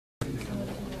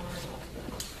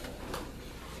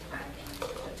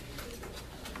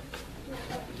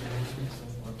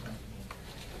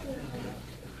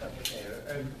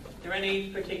any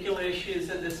particular issues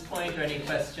at this point, or any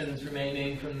questions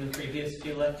remaining from the previous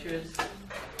few lectures?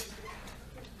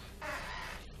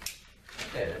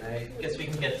 Okay, then I guess we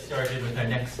can get started with our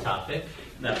next topic.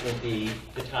 That will be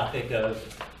the topic of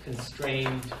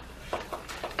constrained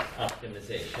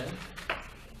optimization.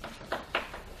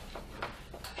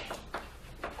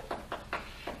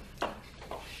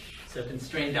 So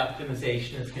constrained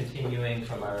optimization is continuing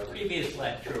from our previous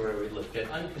lecture where we looked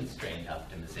at unconstrained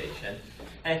optimization.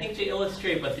 And I think to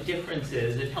illustrate what the difference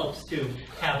is, it helps to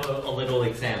have a little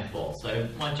example. So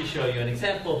I want to show you an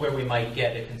example where we might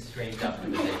get a constrained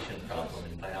optimization problem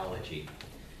in biology.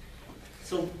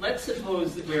 So let's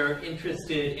suppose that we're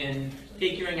interested in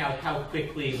figuring out how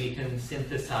quickly we can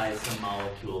synthesize some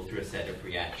molecule through a set of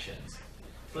reactions.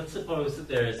 So let's suppose that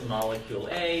there is a molecule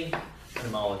A and a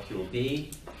molecule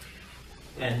B,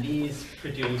 and these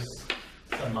produce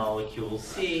some molecule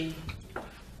C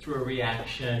through a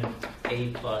reaction A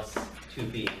plus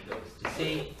 2B goes to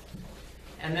C.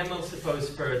 And then we'll suppose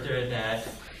further that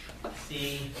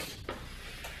C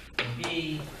and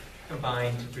B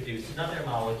combine to produce another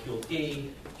molecule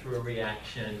D through a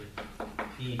reaction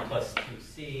B plus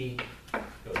 2C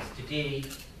goes to D.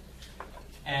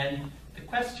 And the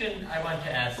question I want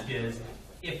to ask is,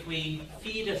 if we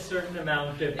feed a certain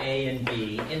amount of A and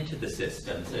B into the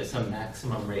system, so there's some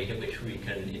maximum rate at which we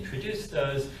can introduce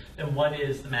those, then what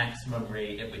is the maximum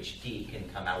rate at which D can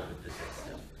come out of the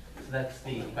system? So that's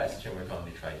the question we're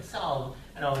going to try to solve,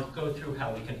 and I'll go through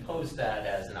how we can pose that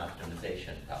as an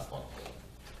optimization problem.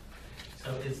 So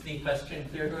is the question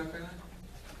clear to everyone?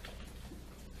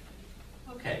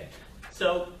 Okay.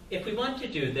 So if we want to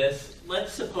do this,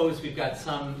 let's suppose we've got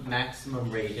some maximum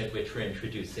rate at which we're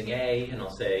introducing A, and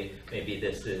I'll say maybe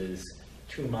this is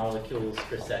 2 molecules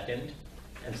per second,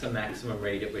 and some maximum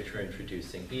rate at which we're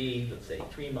introducing B, let's say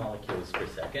 3 molecules per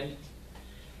second.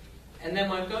 And then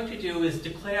what I'm going to do is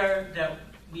declare that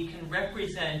we can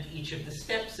represent each of the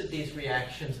steps of these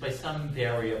reactions by some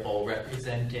variable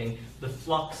representing the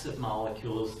flux of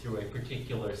molecules through a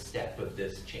particular step of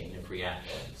this chain of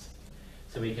reactions.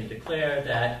 So we can declare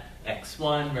that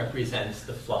x1 represents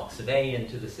the flux of A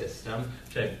into the system,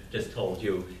 which I've just told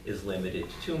you is limited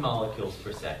to 2 molecules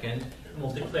per second. And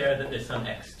we'll declare that there's some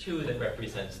x2 that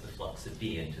represents the flux of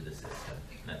B into the system.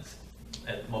 That's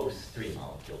at most 3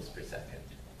 molecules per second.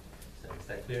 So is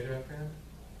that clear to everyone?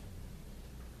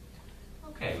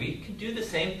 Okay, we can do the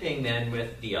same thing then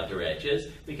with the other edges.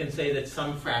 We can say that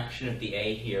some fraction of the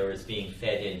A here is being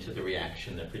fed into the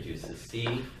reaction that produces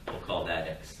C. We'll call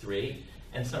that x3.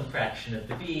 And some fraction of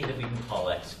the B that we can call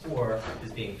x4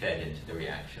 is being fed into the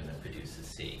reaction that produces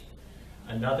C.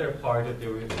 Another part of the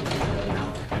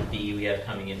amount of B we have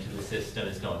coming into the system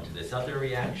is going to this other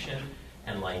reaction,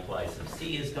 and likewise some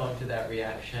C is going to that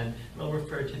reaction. We'll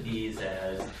refer to these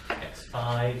as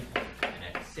x5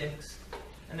 and x6.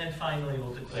 And then finally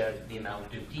we'll declare that the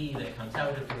amount of D that comes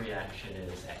out of the reaction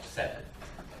is x7.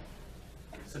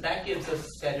 So that gives us a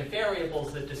set of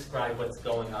variables that describe what's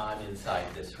going on inside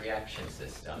this reaction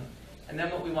system. And then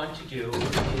what we want to do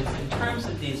is, in terms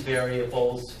of these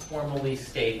variables, formally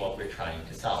state what we're trying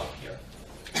to solve here.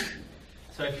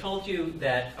 So I've told you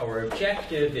that our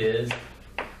objective is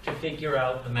to figure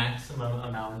out the maximum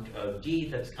amount of D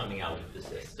that's coming out of the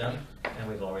system. And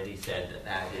we've already said that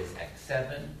that is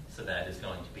x7, so that is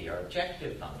going to be our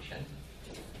objective function.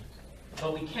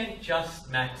 But we can't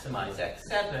just maximize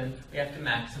x7, we have to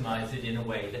maximize it in a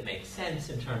way that makes sense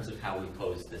in terms of how we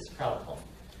pose this problem.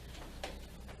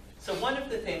 So one of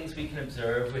the things we can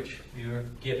observe, which we were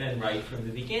given right from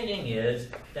the beginning, is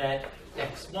that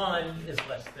x1 is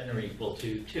less than or equal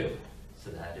to 2. So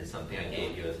that is something I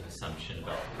gave you as an assumption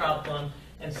about the problem.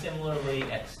 And similarly,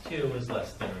 x2 is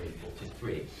less than or equal to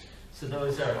 3. So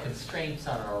those are constraints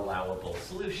on our allowable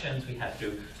solutions. We have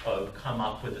to come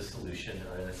up with a solution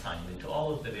or an assignment to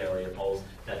all of the variables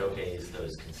that obeys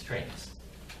those constraints.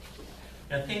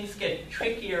 Now things get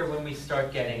trickier when we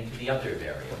start getting to the other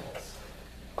variables.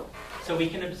 So we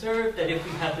can observe that if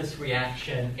we have this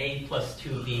reaction A plus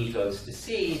 2B goes to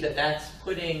C, that's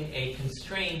putting a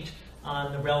constraint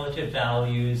on the relative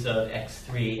values of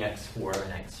x3, x4,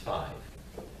 and x5.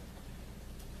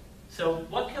 So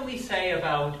what can we say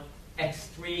about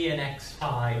x3 and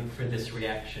x5 for this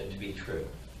reaction to be true?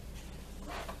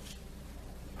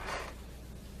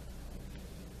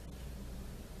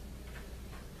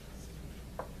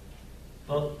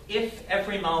 Well, if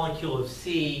every molecule of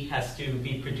C has to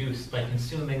be produced by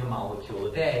consuming a molecule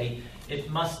of A, it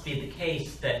must be the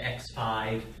case that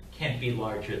x5 can't be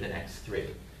larger than x3.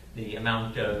 the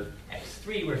amount of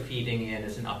x3 we're feeding in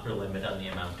is an upper limit on the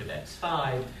amount of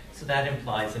x5, so that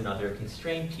implies another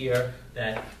constraint here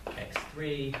that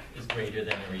x3 is greater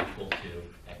than or equal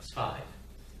to x5.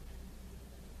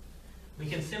 We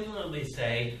can similarly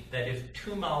say that if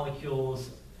two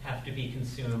molecules have to be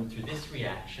consumed through this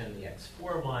reaction, the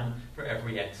x4 one, for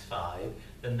every x5,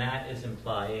 then that is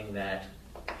implying that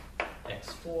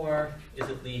x4 is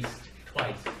at least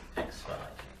twice x5.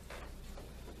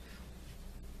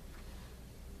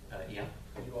 Yeah?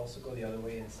 Could you also go the other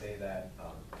way and say that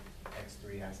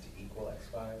x3 has to equal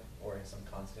x5 or some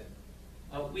constant?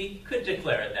 We could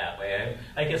declare it that way.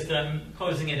 I guess I'm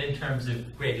posing it in terms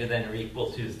of greater than or equal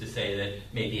to is to say that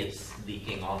maybe it's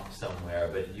leaking off somewhere,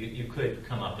 but you could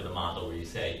come up with a model where you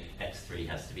say x3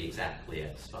 has to be exactly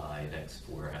x5,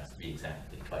 x4 has to be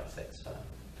exactly twice x5.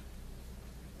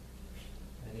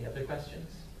 Any other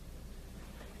questions?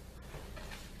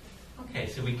 Okay,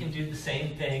 so we can do the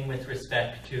same thing with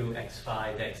respect to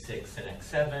x5, x6, and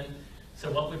x7.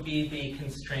 So what would be the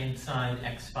constraints on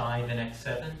x5 and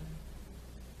x7?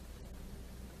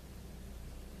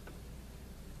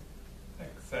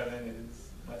 X7 is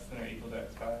less than or equal to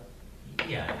x5.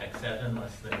 Yeah, x7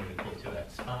 less than or equal to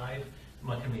x5. And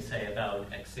what can we say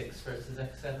about x6 versus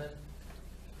x7?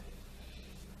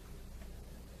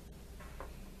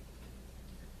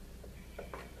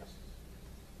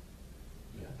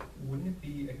 Yeah. Wouldn't it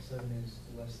be x7 is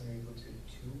less than or equal to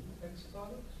 2x5?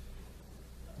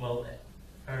 Well,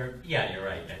 yeah, you're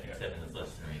right. x7 is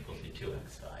less than or equal to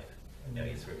 2x5. That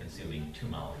means we're consuming two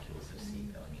molecules of C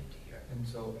going into here. And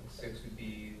so x6 would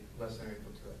be less than or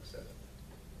equal to x7.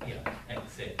 Yeah,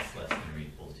 x6 less than or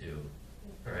equal to,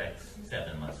 or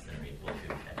x7 less than or equal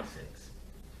to x6,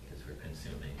 because we're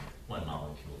consuming one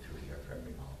molecule through here for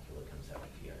every molecule that comes out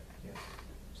of here. Yes.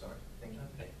 Sorry. Thank you.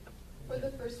 Okay. For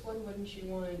the first one, wouldn't you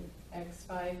want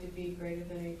x5 to be greater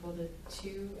than or equal to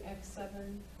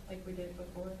 2x7, like we did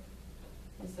before,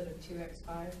 instead of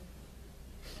 2x5?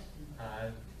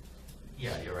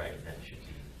 Yeah, you're right. That should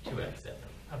be 2x7.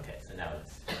 Okay, so now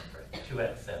it's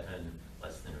 2x7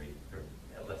 less than or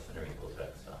equal to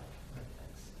x5.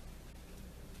 Thanks.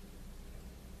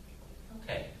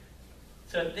 Okay,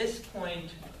 so at this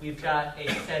point, we've got a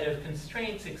set of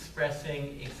constraints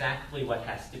expressing exactly what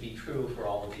has to be true for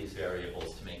all of these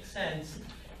variables to make sense.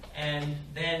 And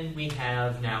then we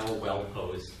have now a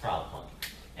well-posed problem.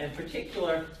 In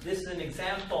particular, this is an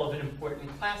example of an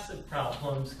important class of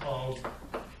problems called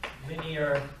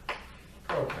linear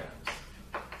programs.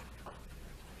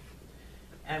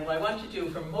 And what I want to do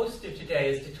for most of today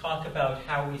is to talk about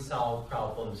how we solve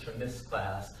problems from this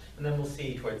class, and then we'll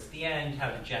see towards the end how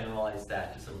to generalize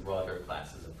that to some broader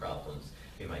classes of problems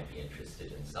we might be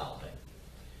interested in solving.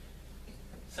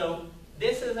 So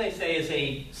this, as I say, is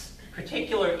a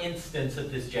particular instance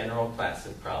of this general class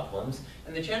of problems,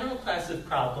 and the general class of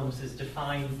problems is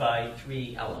defined by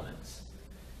three elements.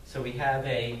 So we have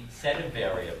a set of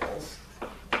variables.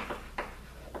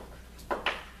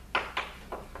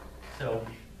 So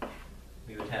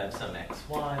we would have some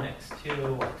x1,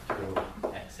 x2, up through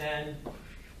xn,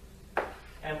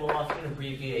 and we'll often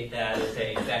abbreviate that as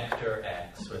a vector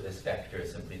x, where this vector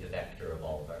is simply the vector of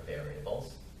all of our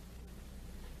variables.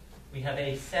 We have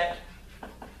a set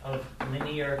of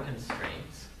linear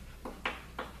constraints.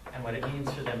 And what it means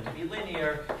for them to be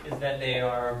linear is that they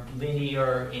are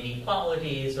linear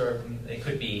inequalities, or they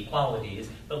could be equalities,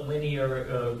 but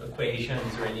linear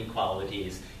equations or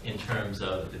inequalities in terms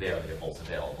of the variables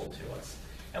available to us.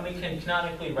 And we can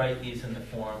canonically write these in the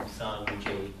form sum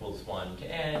j equals 1 to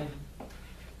n,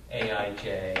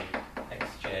 aij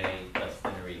xj less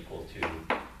than or equal to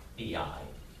bi,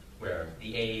 where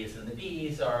the a's and the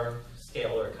b's are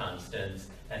scalar constants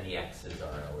and the x's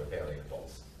are our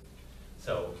variables.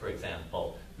 So, for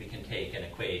example, we can take an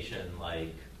equation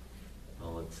like,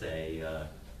 well, let's say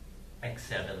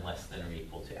x7 less than or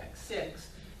equal to x6.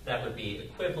 That would be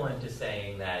equivalent to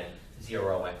saying that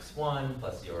 0x1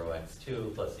 plus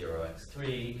 0x2 plus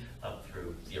 0x3 up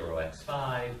through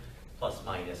 0x5 plus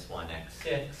minus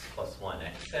 1x6 plus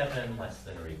 1x7 less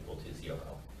than or equal to 0.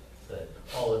 So that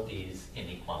all of these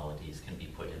inequalities can be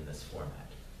put in this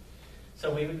format.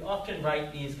 So we would often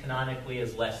write these canonically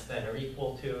as less than or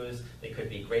equal to's. They could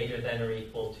be greater than or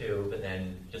equal to, but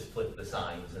then just flip the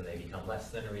signs and they become less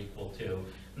than or equal to.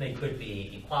 And they could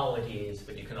be equalities,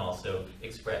 but you can also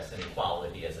express an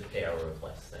equality as a pair of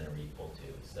less than or equal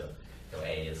to. So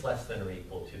A is less than or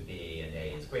equal to B, and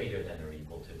A is greater than or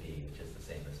equal to B, which is the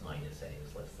same as minus A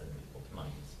is less than or equal to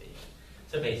minus B.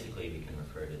 So basically, we can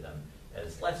refer to them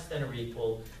as less than or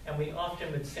equal, and we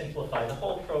often would simplify the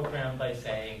whole program by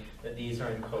saying that these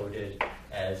are encoded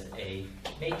as a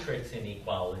matrix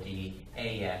inequality,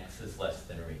 AX is less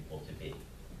than or equal to B.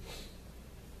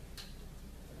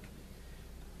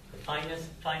 The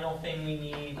final thing we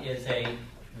need is a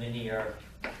linear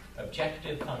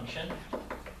objective function.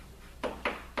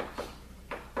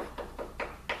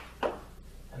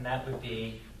 And that would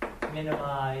be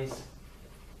minimize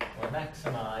or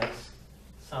maximize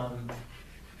sum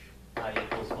I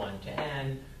equals 1 to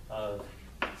n of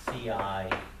ci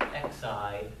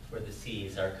xi, where the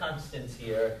c's are constants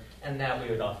here, and that we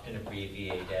would often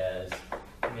abbreviate as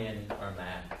min or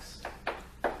max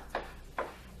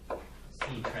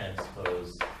C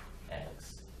transpose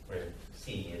x, where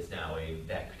C is now a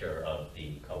vector of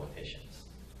the coefficients.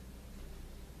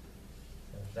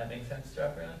 Does that make sense to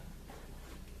everyone?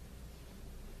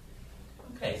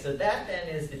 Okay, so that then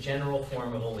is the general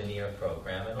form of a linear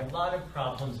program, and a lot of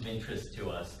problems of interest to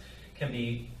us can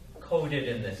be coded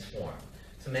in this form.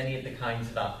 So many of the kinds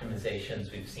of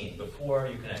optimizations we've seen before,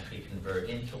 you can actually convert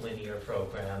into linear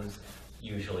programs.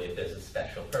 Usually if there's a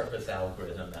special purpose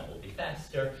algorithm, that will be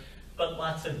faster. But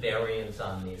lots of variants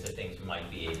on these are things we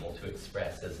might be able to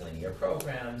express as linear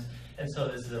programs, and so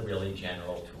this is a really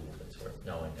general tool that's worth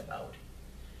knowing about.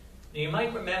 Now, you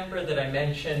might remember that I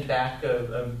mentioned back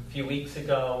a few weeks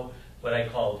ago what I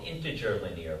called integer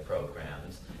linear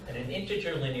programs. And an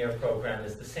integer linear program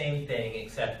is the same thing,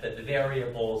 except that the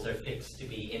variables are fixed to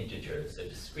be integers, so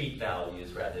discrete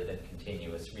values rather than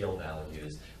continuous real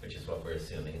values, which is what we're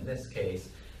assuming in this case.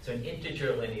 So an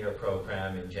integer linear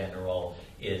program in general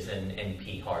is an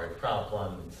NP-hard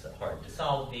problem. It's hard to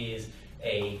solve these.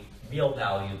 A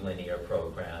real-valued linear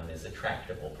program is a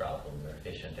tractable problem. There are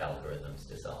efficient algorithms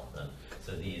to solve them.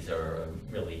 So these are a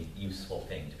really useful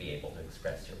thing to be able to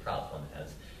express your problem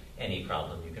as. Any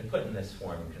problem you can put in this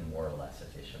form you can more or less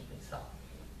efficiently solve.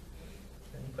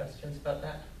 Any questions about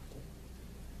that?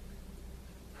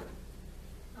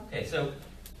 Okay, so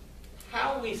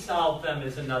how we solve them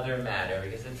is another matter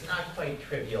because it's not quite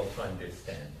trivial to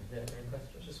understand. Is there any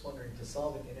questions? I was just wondering, to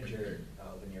solve an integer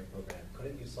linear program,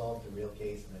 couldn't you solve the real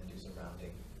case and then do some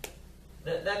rounding?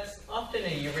 That's often a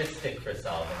heuristic for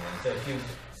solving them. So if you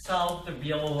solve the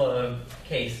real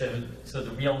case of, so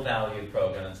the real value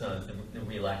program, that's known as the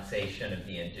relaxation of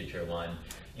the integer one,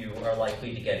 you are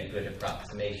likely to get a good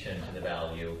approximation to the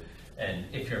value. And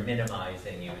if you're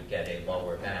minimizing, you would get a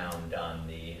lower bound on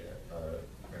the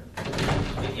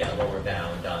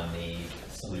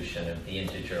solution of the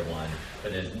integer one,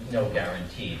 but there's no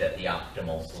guarantee that the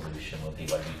optimal solution will be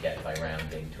what you get by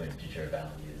rounding to integer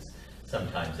values.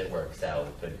 Sometimes it works out,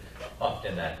 but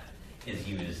often that is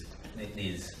used,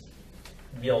 these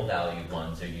real valued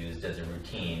ones are used as a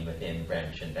routine within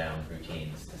branch and bound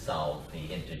routines to solve the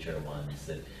integer ones,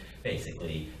 that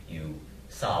basically you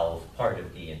solve part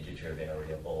of the integer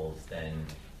variables, then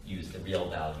use the real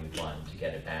valued one to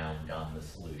get a bound on the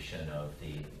solution of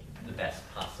the best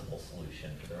possible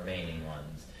solution for the remaining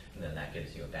ones, and then that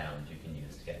gives you a bound you can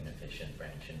use to get an efficient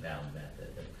branch and bound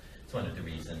method. It's one of the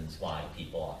reasons why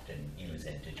people often use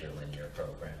integer linear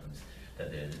programs,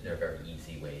 that they're very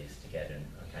easy ways to get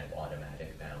a kind of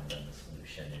automatic bound on the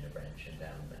solution in a branch and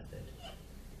bound method.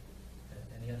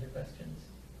 Any other questions?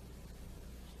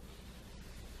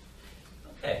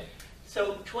 Okay.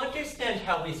 So to understand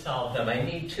how we solve them, I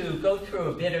need to go through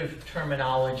a bit of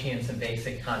terminology and some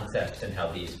basic concepts and how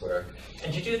these work.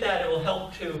 And to do that, it will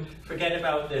help to forget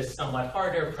about this somewhat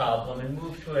harder problem and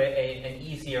move to an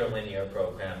easier linear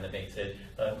program that makes it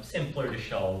simpler to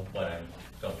show what I'm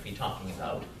going to be talking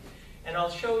about. And I'll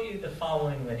show you the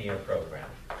following linear program.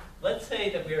 Let's say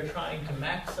that we are trying to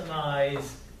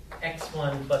maximize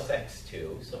x1 plus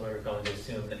x2. So we're going to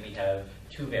assume that we have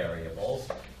two variables.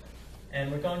 And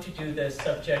we're going to do this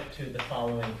subject to the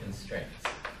following constraints.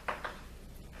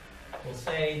 We'll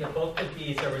say that both of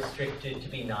these are restricted to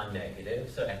be non-negative,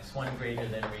 so x1 greater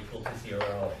than or equal to 0,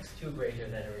 x2 greater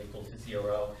than or equal to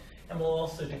 0, and we'll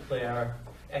also declare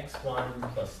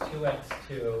x1 plus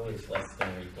 2x2 is less than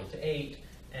or equal to 8,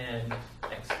 and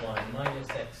x1 minus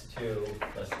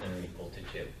x2 less than or equal to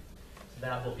 2. So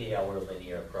that will be our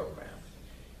linear program.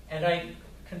 And I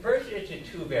converted it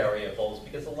to two variables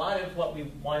because a lot of what we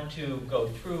want to go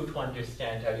through to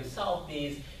understand how you solve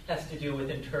these has to do with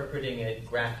interpreting it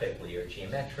graphically or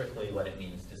geometrically, what it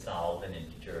means to solve an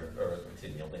integer, or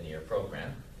excuse me, a linear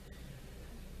program.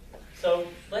 So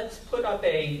let's put up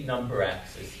a number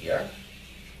axis here,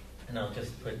 and I'll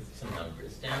just put some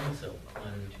numbers down. So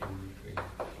 1, 2, 3,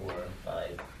 4,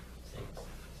 5, 6,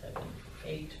 7,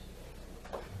 8,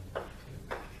 1,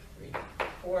 2, 3,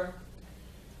 4.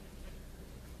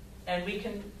 And we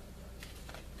can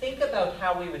think about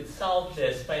how we would solve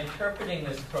this by interpreting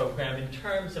this program in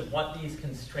terms of what these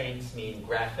constraints mean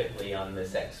graphically on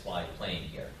this xy plane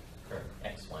here, or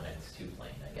x1, x2 plane,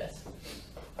 I guess.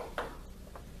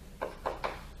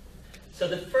 So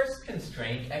the first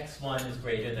constraint, x1 is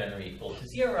greater than or equal to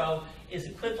 0, is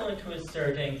equivalent to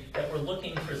asserting that we're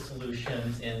looking for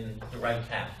solutions in the right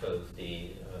half of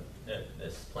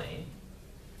this plane.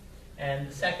 And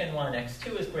the second one,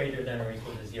 x2 is greater than or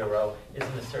equal to 0, is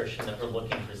an assertion that we're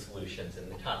looking for solutions in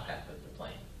the top half of the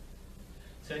plane.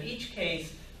 So in each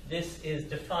case, this is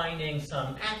defining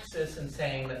some axis and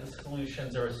saying that the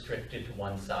solutions are restricted to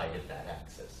one side of that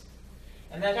axis.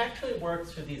 And that actually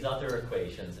works for these other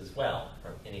equations as well,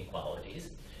 or inequalities.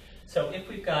 So if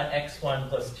we've got x1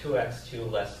 plus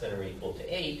 2x2 less than or equal to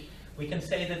 8, we can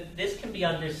say that this can be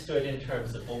understood in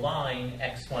terms of the line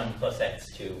x1 plus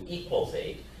x2 equals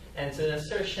 8. And it's an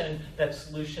assertion that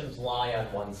solutions lie on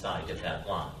one side of that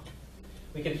line.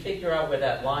 We can figure out where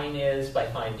that line is by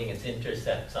finding its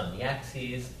intercepts on the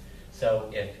axes.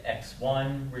 So if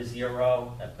x1 were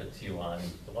 0, that puts you on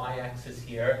the y-axis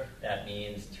here. That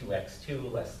means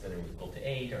 2x2 less than or equal to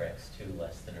 8, or x2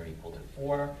 less than or equal to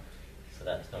 4. So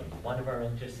that's going to be one of our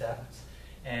intercepts.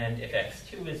 And if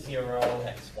x2 is 0,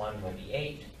 x1 will be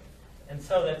 8. And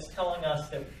so that's telling us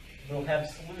that we'll have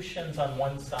solutions on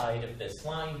one side of this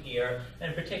line here,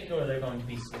 and in particular, they're going to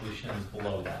be solutions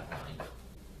below that line.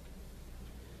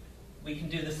 We can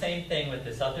do the same thing with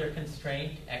this other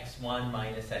constraint, x1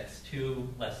 minus x2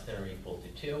 less than or equal to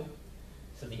 2.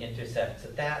 So the intercepts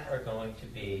of that are going to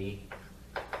be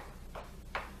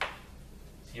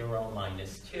 0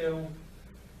 minus 2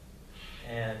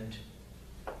 and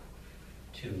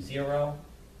 2, 0.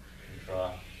 We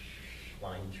draw a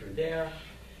line through there.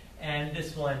 And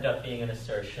this will end up being an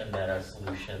assertion that our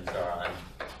solutions are on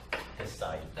this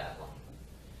side of that line.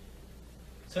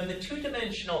 So in the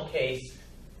two-dimensional case,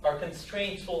 our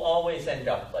constraints will always end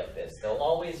up like this. There'll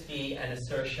always be an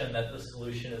assertion that the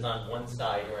solution is on one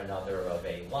side or another of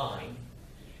a line.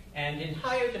 And in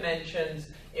higher dimensions,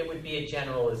 it would be a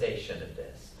generalization of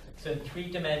this. So in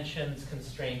 3 dimensions,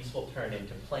 constraints will turn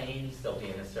into planes. There'll be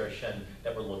an assertion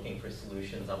that we're looking for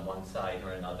solutions on one side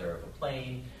or another of a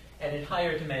plane. And in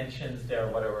higher dimensions, they're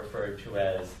what are referred to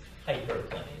as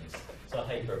hyperplanes. So a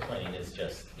hyperplane is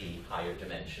just the higher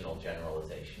dimensional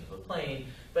generalization of a plane,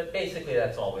 but basically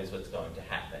that's always what's going to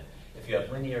happen. If you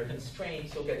have linear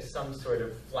constraints, you'll get some sort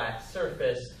of flat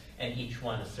surface, and each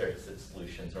one asserts that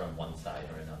solutions are on one side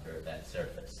or another of that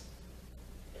surface.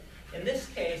 In this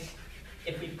case,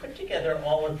 if we put together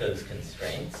all of those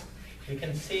constraints, we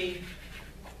can see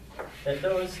that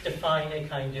those define a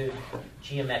kind of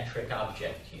geometric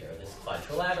object here, this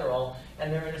quadrilateral,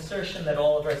 and they're an assertion that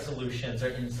all of our solutions are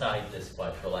inside this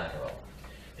quadrilateral.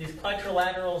 These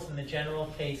quadrilaterals in the general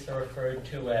case are referred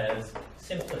to as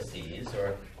simplices,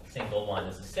 or single one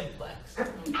is a simplex.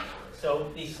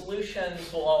 So the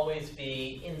solutions will always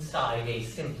be inside a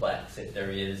simplex if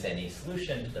there is any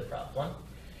solution to the problem.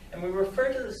 And we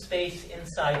refer to the space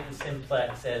inside the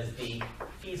simplex as the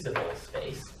feasible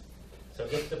space. So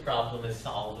if the problem is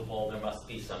solvable, there must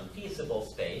be some feasible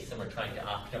space, and we're trying to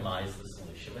optimize the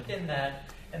solution within that.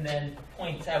 And then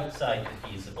points outside the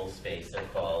feasible space are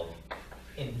called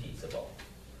infeasible.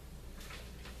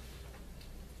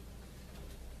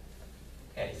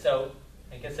 Okay, so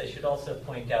I guess I should also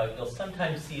point out, you'll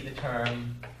sometimes see the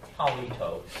term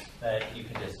polytope that you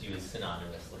can just use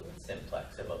synonymously with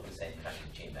simplex about the same kind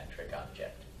of geometric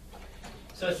object.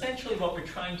 So essentially what we're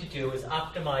trying to do is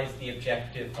optimize the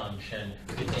objective function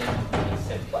within the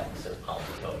simplex or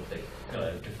polytope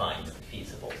that defines the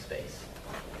feasible space.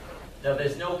 Now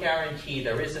there's no guarantee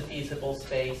there is a feasible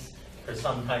space. For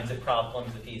some kinds of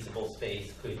problems, the feasible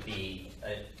space could be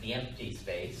the empty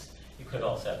space. You could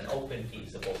also have an open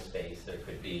feasible space that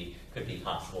could be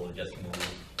possible to just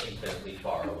move infinitely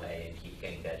far away and keep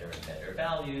getting better and better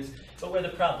values. But where the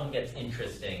problem gets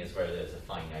interesting is where there's a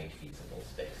finite feasible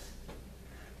space.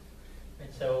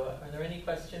 And so, are there any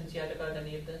questions yet about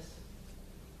any of this?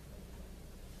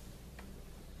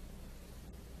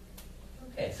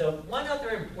 Okay, so one other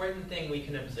important thing we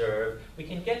can observe, we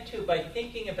can get to by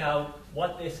thinking about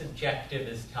what this objective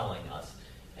is telling us.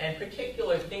 And in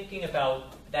particular, thinking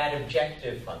about that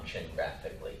objective function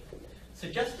graphically. So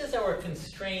just as our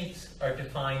constraints are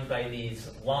defined by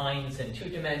these lines in 2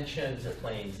 dimensions, or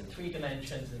planes in 3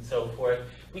 dimensions, and so forth,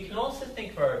 we can also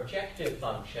think of our objective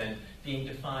function being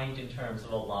defined in terms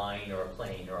of a line or a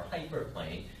plane or a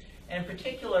hyperplane. And in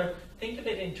particular, think of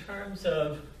it in terms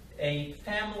of a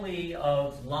family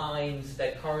of lines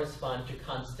that correspond to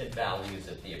constant values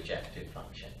of the objective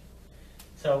function.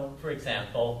 So, for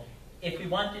example, if we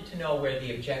wanted to know where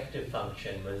the objective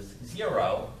function was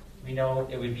 0, we know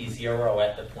it would be 0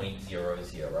 at the point 0,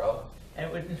 0. And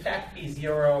it would in fact be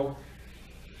 0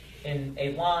 in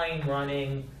a line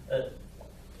running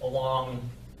along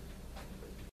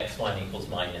x1 equals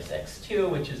minus x2,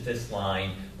 which is this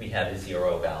line. We have a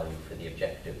 0 value for the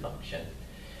objective function.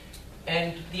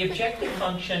 And the objective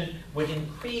function would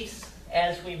increase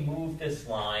as we move this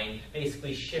line,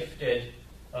 basically shifted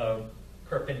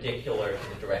perpendicular to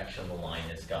the direction the line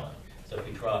is going. So if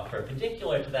we draw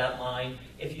perpendicular to that line,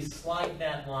 if you slide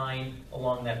that line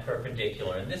along that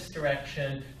perpendicular in this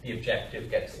direction, the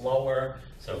objective gets lower.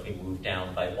 So if we move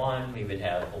down by 1, we would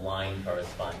have a line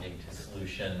corresponding to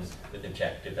solutions with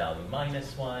objective value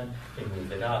minus 1. If we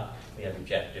move it up, we have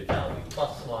objective value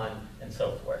plus 1, and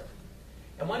so forth.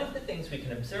 And one of the things we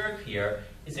can observe here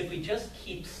is if we just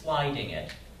keep sliding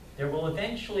it, there will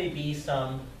eventually be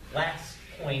some last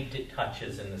point it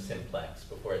touches in the simplex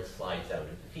before it slides out of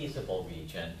the feasible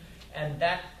region. And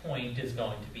that point is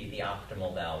going to be the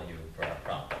optimal value for our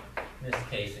problem. In this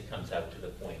case, it comes out to the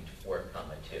point 4,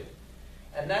 2.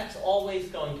 And that's always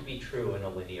going to be true in a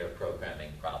linear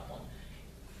programming problem.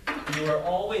 You are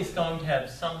always going to have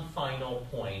some final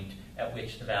point at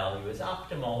which the value is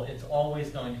optimal. It's always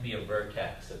going to be a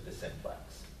vertex of the simplex.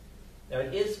 Now,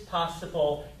 it is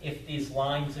possible if these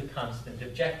lines of constant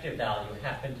objective value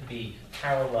happen to be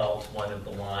parallel to one of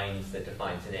the lines that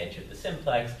defines an edge of the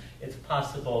simplex, it's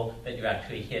possible that you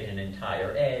actually hit an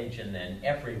entire edge and then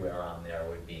everywhere on there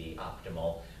would be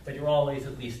optimal. But you're always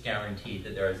at least guaranteed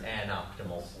that there is an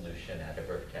optimal solution at a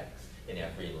vertex in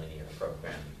every linear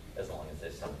program, as long as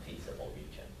there's some feasible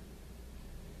region.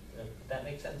 Does that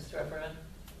make sense to everyone?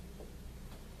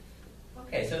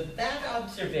 Okay, so that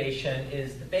observation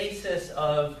is the basis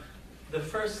of the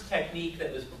first technique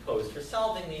that was proposed for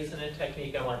solving these, and a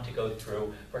technique I want to go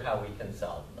through for how we can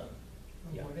solve them.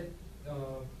 Yeah. What if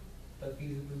the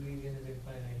feasible region is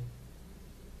infinite?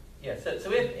 Yeah,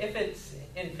 so if it's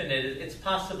infinite, it's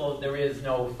possible there is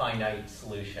no finite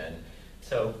solution.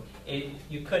 So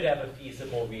you could have a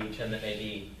feasible region that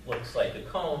maybe looks like a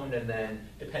cone, and then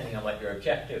depending on what your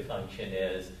objective function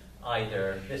is,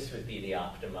 either this would be the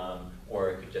optimum, or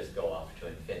it could just go off to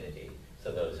infinity.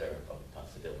 So those are both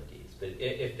possibilities. But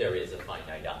if there is a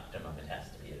finite optimum, it has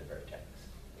to be at a vertex.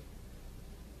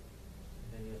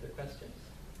 Any other questions?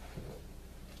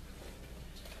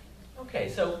 Okay,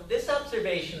 so this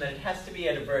observation that it has to be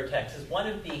at a vertex is one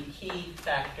of the key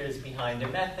factors behind a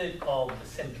method called the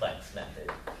simplex method.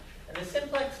 And the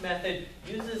simplex method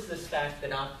uses this fact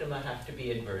that optima have to be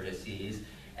at vertices,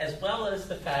 as well as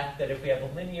the fact that if we have a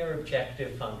linear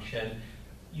objective function,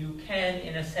 you can,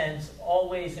 in a sense,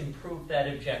 always improve that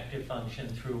objective function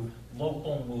through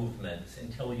local movements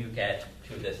until you get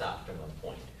to this optimum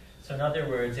point. So in other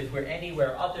words, if we're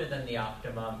anywhere other than the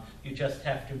optimum, you just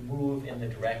have to move in the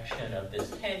direction of this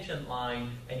tangent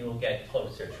line, and you will get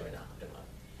closer to an optimum.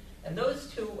 And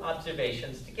those two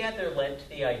observations together led to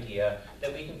the idea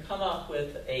that we can come up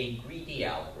with a greedy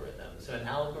algorithm. So an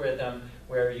algorithm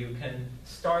where you can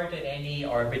start at any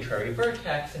arbitrary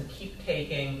vertex and keep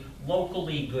taking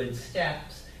locally good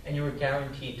steps, and you are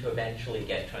guaranteed to eventually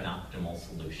get to an optimal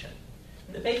solution.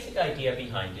 And the basic idea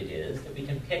behind it is that we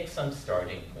can pick some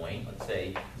starting point, let's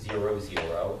say 0,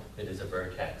 0, that is a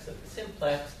vertex of the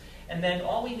simplex, and then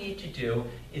all we need to do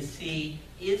is see,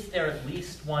 is there at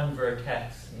least one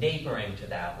vertex neighboring to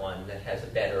that one that has a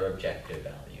better objective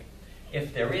value?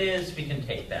 If there is, we can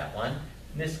take that one.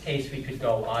 In this case, we could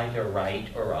go either right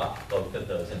or up. Both of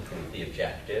those improve the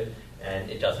objective, and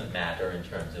it doesn't matter in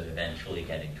terms of eventually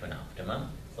getting to an optimum.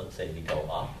 So let's say we go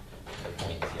up to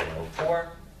 0.04,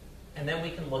 and then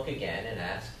we can look again and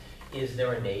ask, is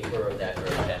there a neighbor of that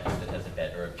vertex that has a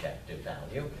better objective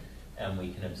value? And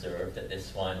we can observe that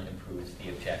this one improves the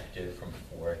objective from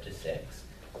 4 to 6.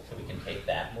 So we can take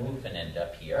that move and end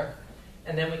up here.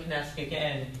 And then we can ask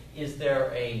again, is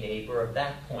there a neighbor of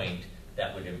that point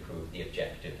that would improve the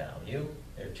objective value?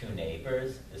 There are two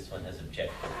neighbors. This one has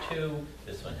objective 2.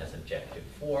 This one has objective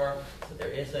 4. So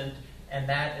there isn't. And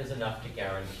that is enough to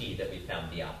guarantee that we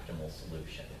found the optimal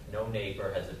solution. If no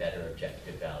neighbor has a better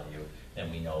objective value, then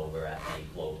we know we're at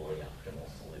the globally optimal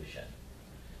solution.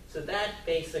 So that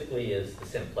basically is the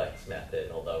simplex method,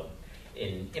 although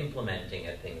in implementing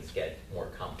it, things get more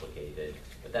complicated.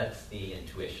 But that's the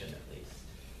intuition, at least.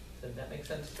 Does that make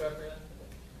sense to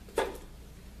everyone?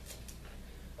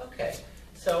 Okay,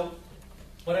 so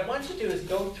what I want to do is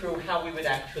go through how we would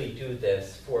actually do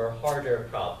this for harder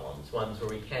problems, ones where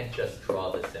we can't just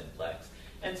draw the simplex.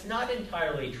 And it's not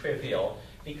entirely trivial,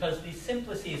 because these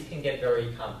simplices can get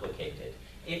very complicated.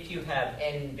 if you have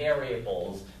n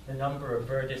variables, the number of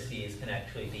vertices can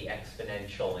actually be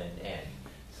exponential in n.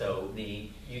 So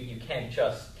you can't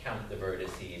just count the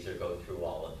vertices or go through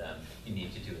all of them. You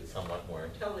need to do it somewhat more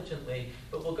intelligently,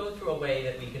 but we'll go through a way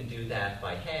that we can do that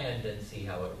by hand and see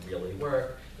how it really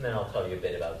works, and then I'll tell you a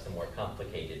bit about some more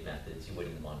complicated methods you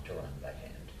wouldn't want to run by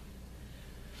hand.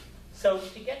 So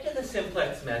to get to the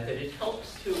simplex method, it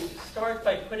helps to start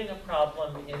by putting a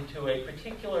problem into a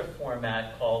particular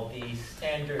format called the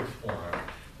standard form,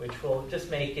 which will just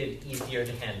make it easier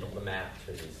to handle the math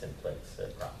for these simplex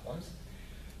problems.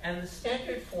 And the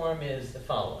standard form is the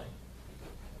following.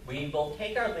 We will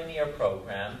take our linear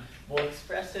program, we'll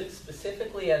express it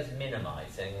specifically as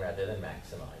minimizing rather than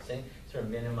maximizing. So we're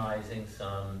minimizing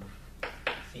some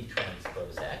C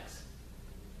transpose X.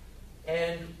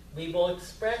 And we will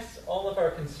express all of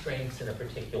our constraints in a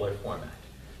particular format.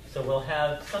 So we'll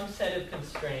have some set of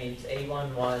constraints,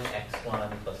 A11,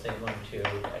 X1, plus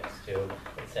A12, X2,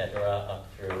 etc., up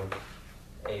through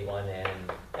A1n,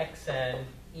 Xn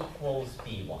equals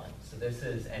B1. So this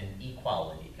is an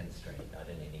equality constraint, not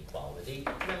an inequality.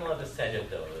 And then we'll have a set of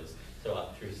those. So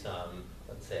up through some,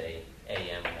 let's say,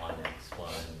 AM1,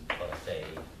 X1, plus A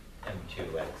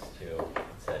M2, X2,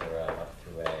 etc., up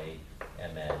through A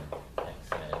Mn,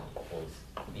 Xn equals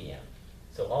Bm.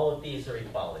 So all of these are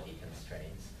equality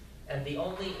constraints. And the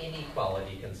only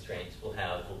inequality constraints we'll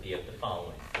have will be of the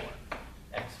following form.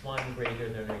 X1 greater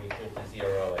than or equal to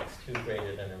 0, X2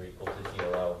 greater than or equal to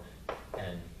 0,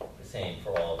 and the same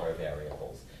for all of our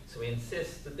variables. So we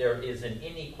insist that there is an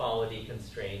inequality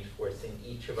constraint forcing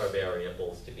each of our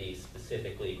variables to be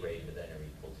specifically greater than or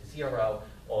equal to 0.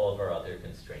 All of our other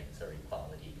constraints are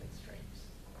equality constraints.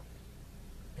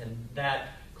 And that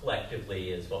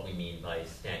collectively is what we mean by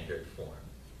standard form.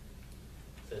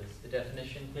 So is the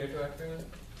definition clear to everyone?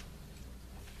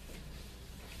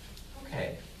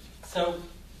 Okay, so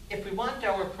if we want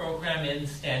our program in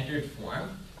standard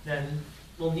form, then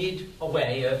we'll need a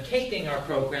way of taking our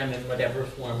program in whatever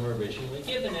form we're originally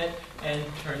given it and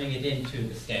turning it into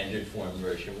the standard form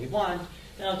version we want.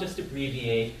 And I'll just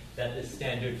abbreviate that the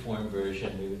standard form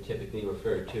version we would typically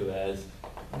refer to as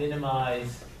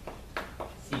minimize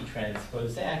C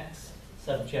transpose X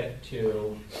subject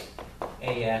to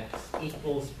AX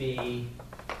equals B,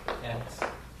 X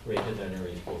greater than or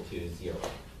equal to 0.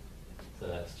 So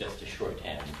that's just a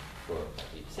shorthand for what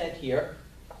we've said here.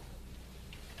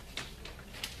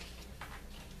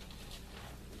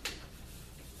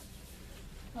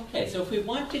 Okay, so if we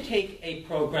want to take a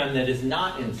program that is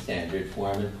not in standard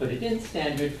form and put it in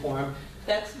standard form,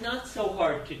 that's not so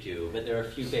hard to do, but there are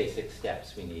a few basic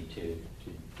steps we need to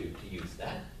do to use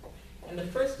that. And the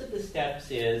first of the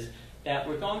steps is that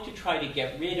we're going to try to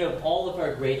get rid of all of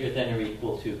our greater than or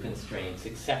equal to constraints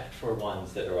except for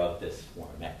ones that are of this form,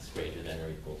 x greater than or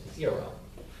equal to 0.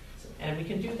 And we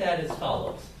can do that as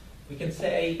follows. We can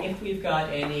say if we've got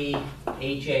any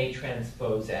AJ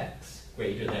transpose X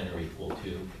greater than or equal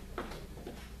to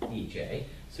BJ,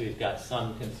 so we've got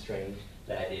some constraint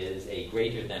that is a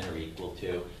greater than or equal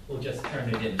to, we'll just turn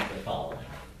it into the following.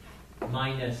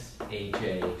 Minus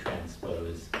AJ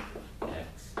transpose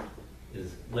X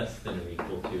is less than or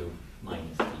equal to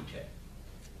minus BJ.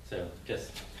 So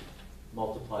just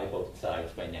multiply both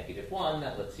sides by -1,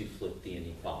 that lets you flip the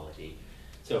inequality.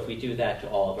 So if we do that to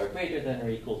all of our greater than or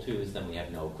equal to's, then we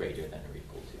have no greater than or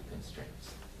equal to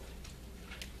constraints.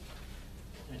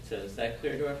 All right, so is that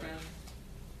clear to everyone?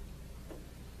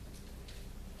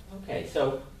 Okay,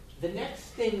 so the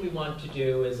next thing we want to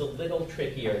do is a little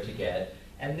trickier to get,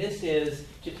 and this is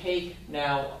to take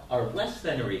now our less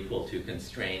than or equal to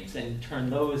constraints and turn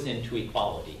those into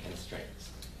equality constraints.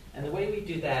 And the way we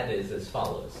do that is as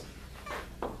follows.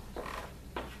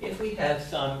 If we have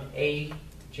some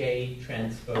AJ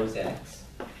transpose X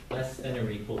less than or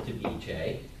equal to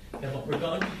BJ, then what we're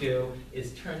going to do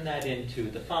is turn that into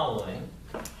the following.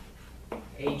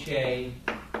 AJ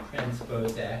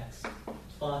transpose X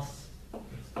plus,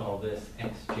 let's call this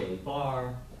XJ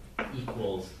bar,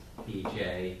 equals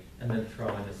BJ, and then throw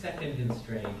in a second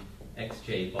constraint,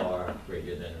 XJ bar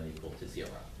greater than or equal to 0.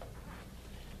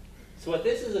 So what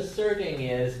this is asserting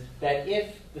is that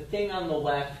if the thing on the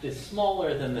left is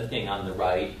smaller than the thing on the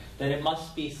right, then it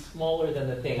must be smaller than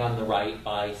the thing on the right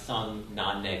by some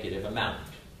non-negative amount.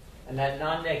 And that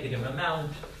non-negative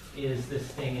amount is this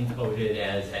thing encoded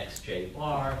as XJ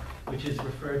bar, which is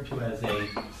referred to as a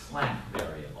slack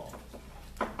variable.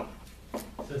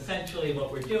 So essentially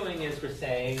what we're doing is we're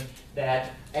saying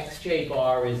that XJ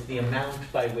bar is the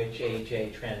amount by which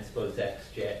AJ transpose X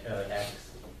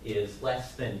is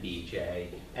less than BJ,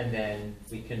 and then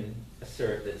we can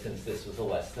assert that since this was a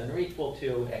less than or equal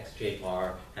to, XJ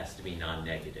bar has to be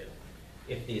non-negative.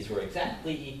 If these were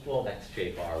exactly equal, x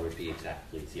j bar would be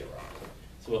exactly 0.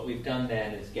 So what we've done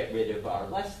then is get rid of our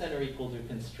less than or equal to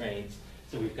constraints.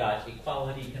 So we've got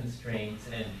equality constraints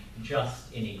and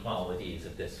just inequalities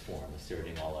of this form,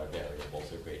 asserting all our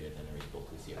variables are greater than or equal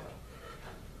to 0.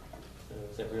 So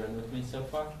is everyone with me so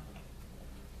far?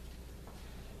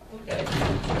 Okay,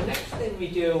 the next thing we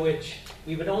do, which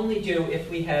we would only do if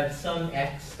we have some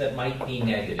x that might be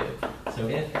negative. So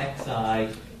if xi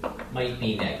might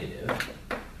be negative,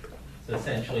 so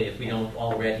essentially if we don't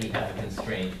already have a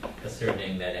constraint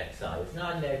asserting that xi is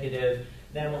non-negative,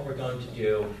 then what we're going to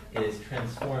do is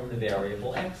transform the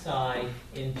variable xi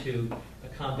into a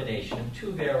combination of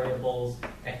two variables,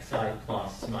 xi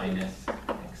plus minus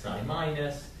xi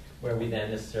minus, where we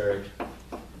then assert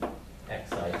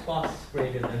xi plus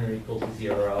greater than or equal to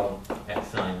 0,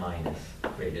 xi minus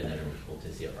greater than or equal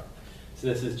to 0. So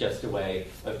this is just a way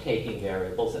of taking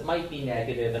variables that might be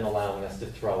negative and allowing us to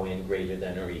throw in greater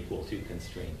than or equal to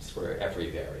constraints for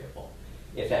every variable.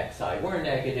 If xi were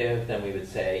negative, then we would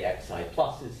say xi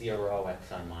plus is 0,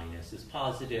 xi minus is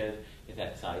positive. If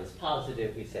xi is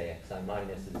positive, we say xi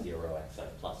minus is 0, xi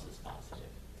plus is positive.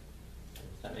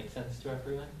 Does that make sense to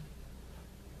everyone?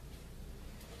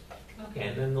 Okay,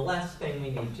 and then the last thing we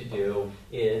need to do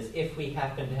is if we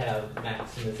happen to have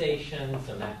maximization,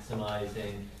 so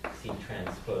maximizing C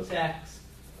transpose X,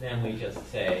 then we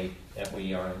just say that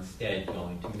we are instead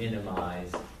going to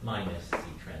minimize minus C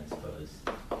transpose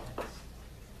X.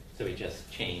 So we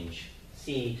just change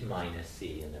C to minus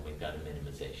C, and then we've got a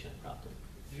minimization problem.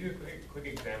 Did you do a quick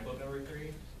example of number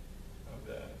 3 of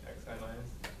the xi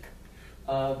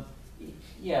minus?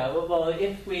 Yeah, well,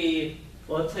 if we,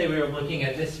 well, let's say we were looking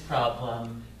at this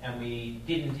problem and we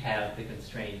didn't have the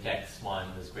constraint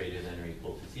x1 was greater than or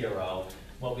equal to 0,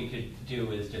 what we could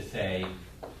do is just say,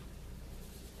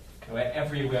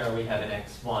 everywhere we have an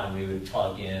x1, we would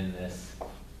plug in this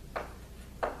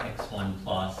x1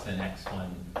 plus and x1,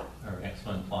 or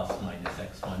x1 plus minus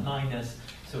x1 minus.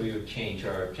 So we would change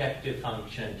our objective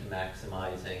function to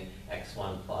maximizing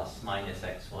x1 plus minus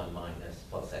x1 minus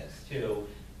plus x2.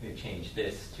 We would change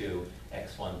this to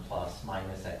x1 plus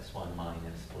minus x1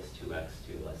 minus plus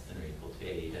 2x2 less than or equal to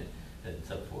 8, and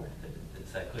so forth.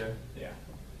 Is that clear? Yeah,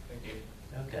 thank you.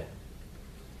 Okay.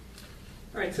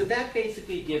 All right, so that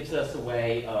basically gives us a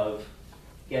way of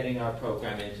getting our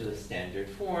program into the standard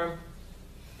form.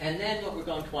 And then what we're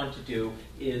going to want to do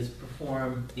is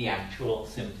perform the actual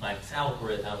simplex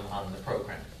algorithm on the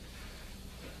program.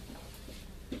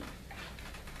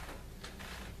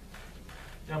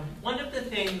 Now, one of the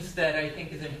things that I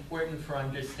think is important for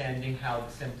understanding how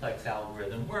the simplex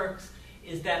algorithm works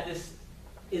is that this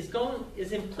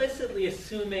is implicitly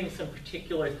assuming some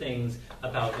particular things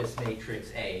about this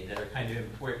matrix A that are kind of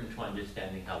important to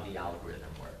understanding how the algorithm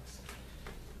works.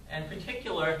 In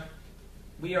particular,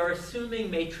 we are assuming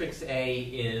matrix A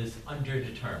is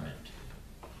underdetermined.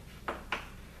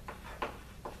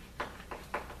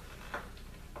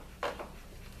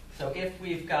 So if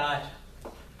we've got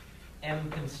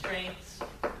m constraints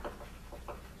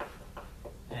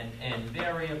and n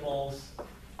variables,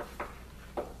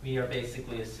 we are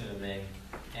basically assuming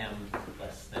m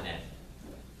less than n.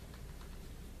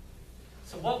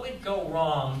 So what would go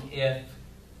wrong if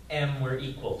m were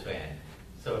equal to n?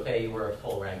 So if A were a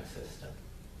full rank system?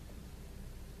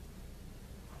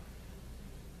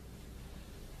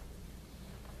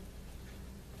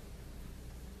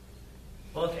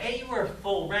 Well, if A were a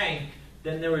full rank,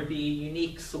 then there would be a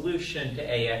unique solution to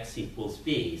AX equals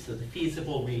B. So the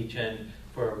feasible region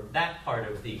for that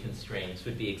part of the constraints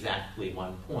would be exactly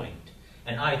 1 point.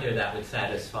 And either that would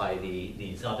satisfy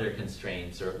these other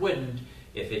constraints or it wouldn't.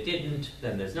 If it didn't,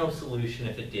 then there's no solution.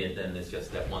 If it did, then there's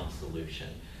just that one solution.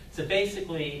 So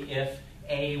basically, if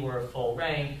A were a full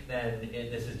rank, then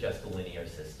this is just a linear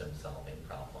system solving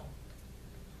problem.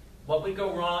 What would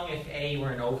go wrong if A were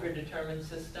an overdetermined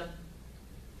system?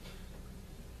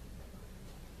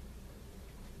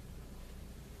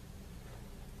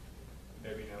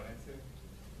 There'd be no answer.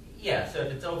 Yeah, so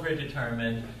if it's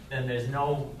overdetermined, then there's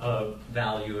no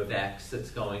value of x that's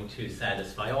going to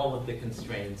satisfy all of the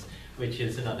constraints, which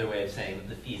is another way of saying that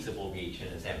the feasible region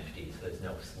is empty, so there's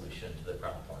no solution to the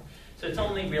problem. So it's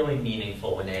only really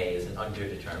meaningful when A is an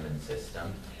underdetermined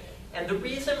system. And the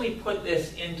reason we put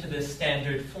this into this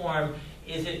standard form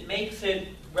is it makes it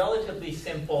relatively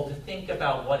simple to think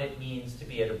about what it means to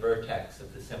be at a vertex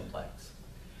of the simplex.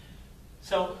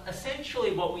 So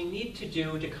essentially what we need to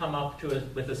do to come up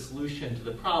with a solution to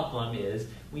the problem is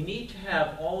we need to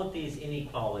have all of these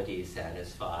inequalities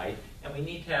satisfied, and we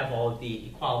need to have all of the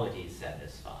equalities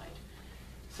satisfied.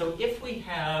 So if we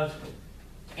have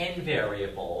n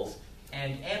variables,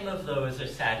 and m of those are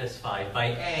satisfied by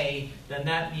A, then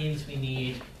that means we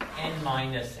need n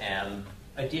minus m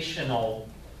additional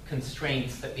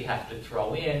constraints that we have to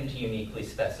throw in to uniquely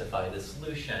specify the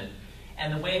solution.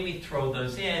 And the way we throw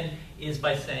those in is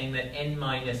by saying that n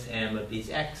minus m of these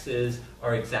x's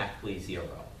are exactly 0.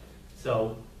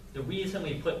 So the reason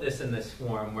we put this in this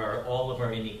form where all of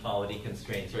our inequality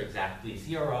constraints are exactly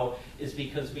 0 is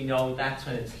because we know that's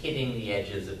when it's hitting the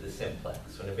edges of the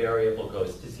simplex. When a variable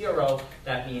goes to 0,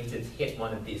 that means it's hit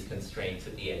one of these constraints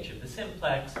at the edge of the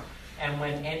simplex. And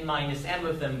when n minus m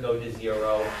of them go to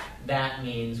 0, that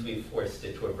means we've forced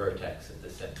it to a vertex of the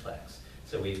simplex.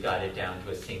 So we've got it down to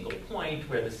a single point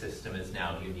where the system is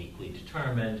now uniquely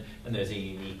determined, and there's a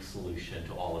unique solution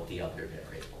to all of the other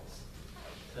variables.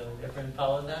 So everyone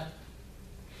follow that?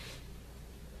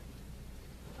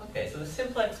 Okay, so the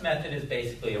simplex method is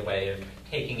basically a way of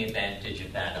taking advantage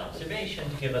of that observation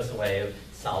to give us a way of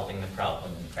solving the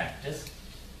problem in practice.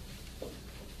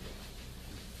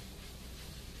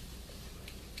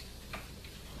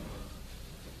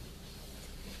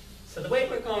 So the way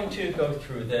we're going to go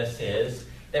through this is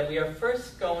that we are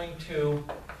first going to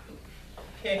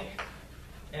pick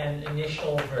an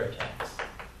initial vertex.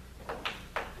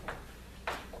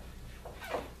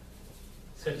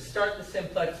 So to start the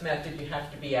simplex method, you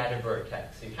have to be at a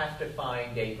vertex. You have to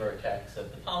find a vertex of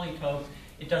the polytope.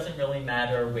 It doesn't really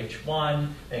matter which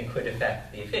one, and it could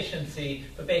affect the efficiency,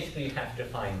 but basically you have to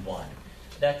find one.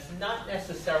 That's not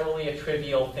necessarily a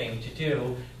trivial thing to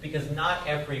do, because not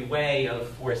every way of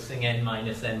forcing n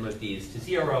minus m of these to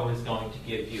 0 is going to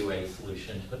give you a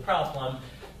solution to the problem.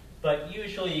 But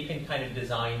usually you can kind of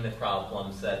design the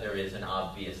problem so that there is an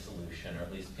obvious solution, or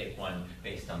at least pick one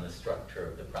based on the structure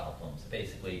of the problem. So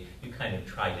basically, you kind of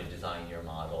try to design your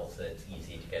model so that it's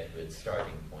easy to get to its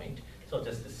starting point. So I'll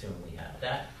just assume we have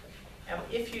that. And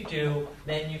if you do,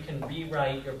 then you can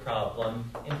rewrite your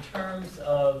problem in terms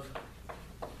of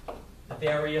the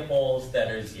variables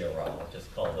that are 0. I'll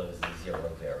just call those the 0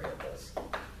 variables.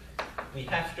 We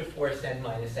have to force n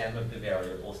minus m of the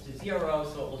variables to 0,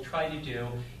 so what we'll try to do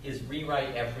is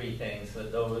rewrite everything so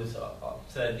that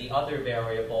so the other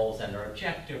variables and our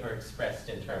objective are expressed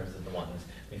in terms of the ones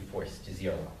we forced to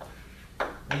 0.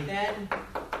 We then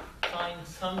find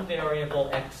some variable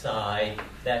xi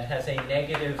that has a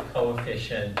negative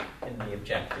coefficient in the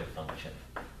objective function.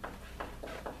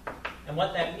 And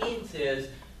what that means is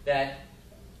that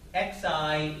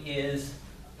xi is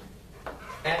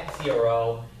at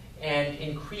 0, and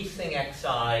increasing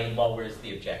xi lowers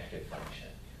the objective function.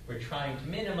 We're trying to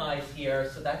minimize here,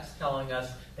 so that's telling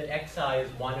us that xi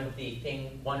is one of the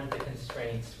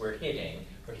constraints we're hitting.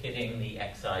 We're hitting the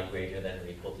xi greater than or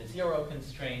equal to 0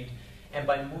 constraint, and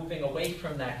by moving away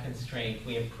from that constraint,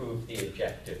 we improve the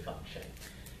objective function.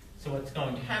 So what's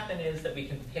going to happen is that we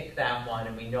can pick that one,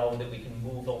 and we know that we can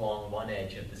move along one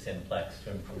edge of the simplex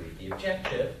to improve the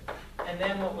objective. And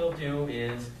then what we'll do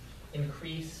is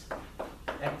increase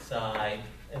xi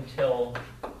until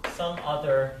some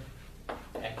other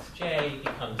xj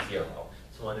becomes 0.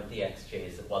 So one of the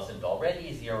xj's that wasn't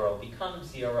already 0 becomes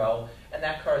 0, and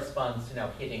that corresponds to now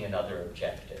hitting another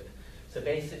objective. So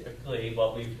basically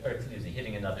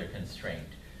hitting another constraint.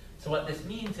 So what this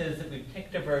means is that we've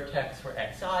picked a vertex where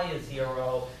xi is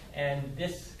 0, and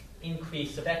this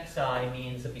increase of xi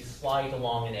means that we slide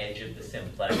along an edge of the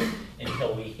simplex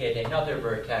until we hit another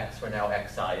vertex where now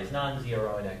xi is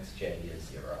non-zero and xj is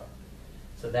 0.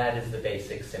 So that is the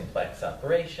basic simplex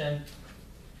operation.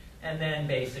 And then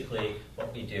basically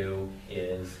what we do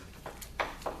is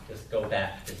just go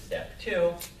back to step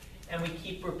 2, and we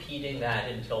keep repeating that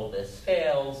until this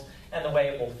fails. And the way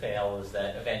it will fail is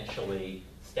that eventually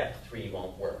step 3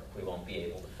 won't work. We won't be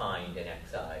able to find an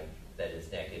xi that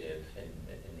is negative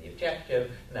in the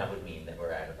objective, and that would mean that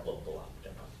we're at a local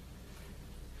optimum.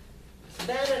 So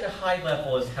that at a high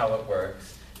level is how it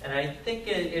works. And I think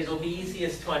it'll be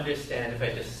easiest to understand if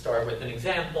I just start with an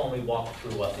example and we walk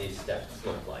through what these steps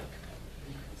look like.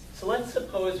 So let's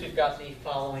suppose we've got the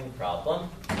following problem.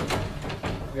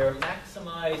 We are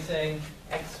maximizing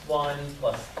x1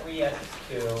 plus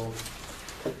 3x2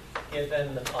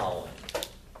 given the following.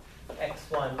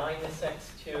 x1 minus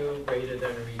x2 greater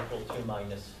than or equal to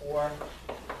minus 4,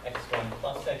 x1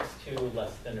 plus x2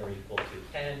 less than or equal to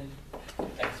 10,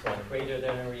 x1 greater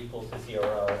than or equal to 0,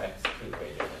 x2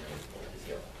 greater than or equal to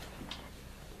 0.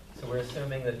 So we're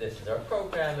assuming that this is our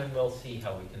program, and we'll see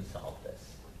how we can solve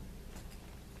this.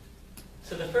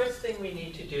 So the first thing we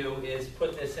need to do is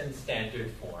put this in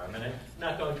standard form. And I'm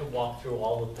not going to walk through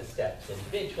all of the steps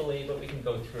individually, but we can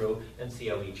go through and see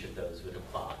how each of those would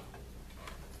apply.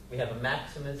 We have a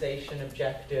maximization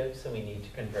objective, so we need to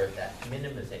convert that to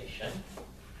minimization.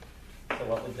 So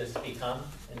what would this become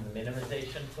in the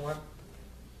minimization form?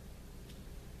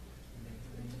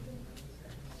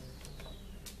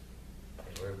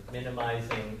 Okay, we're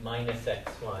minimizing minus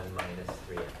x1 minus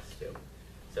 3x2.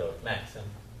 So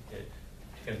to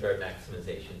convert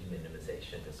maximization to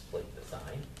minimization, to split the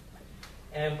sign.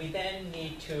 And we then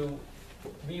need to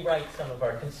rewrite some of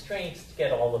our constraints to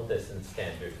get all of this in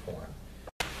standard form.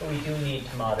 So we do need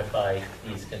to modify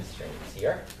these constraints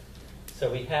here.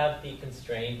 So we have the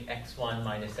constraint x1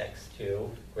 minus x2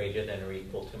 greater than or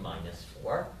equal to minus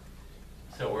 4.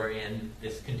 So we're in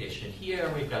this condition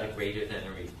here. We've got a greater than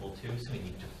or equal to, so we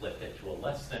need to flip it to a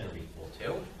less than or equal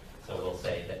to. So we'll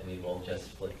say that we will just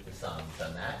flip the sums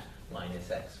on that. Minus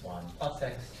x1 plus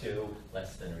x2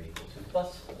 less than or equal to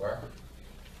plus 4.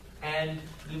 And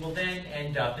we will then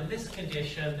end up in this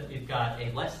condition that we've got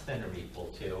a less than or equal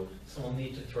to, so we'll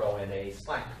need to throw in a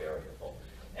slack variable.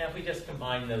 And if we just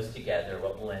combine those together,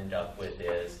 what we'll end up with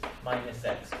is minus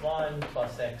x1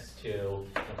 plus x2, we'll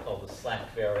call the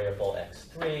slack variable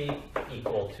x3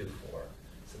 equal to 4.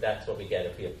 So that's what we get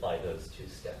if we apply those two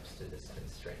steps to this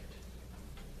constraint.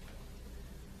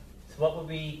 So what would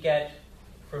we get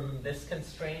from this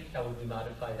constraint? How would we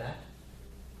modify that?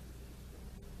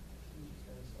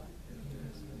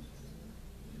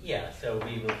 Yeah, so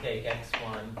we will take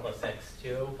x1 plus x2,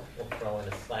 we'll throw in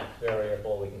a slack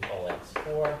variable we can call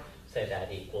x4, say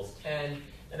that equals 10,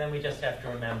 and then we just have to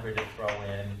remember to throw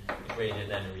in greater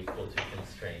than or equal to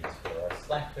constraints for our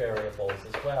slack variables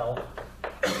as well.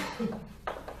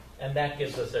 And that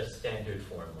gives us our standard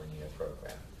form linear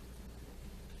program.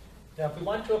 Now if we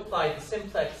want to apply the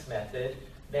simplex method,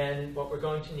 then what we're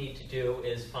going to need to do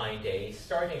is find a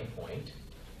starting point.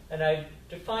 And I've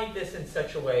defined this in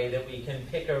such a way that we can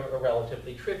pick a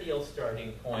relatively trivial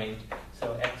starting point.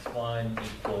 So x1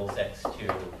 equals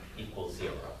x2 equals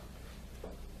 0.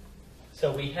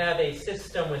 So we have a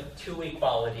system with 2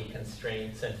 equality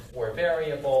constraints and 4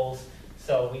 variables.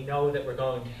 So we know that we're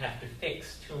going to have to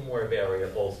fix 2 more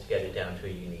variables to get it down to a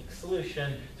unique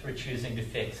solution. So we're choosing to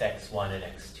fix x1 and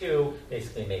x2,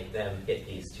 basically make them hit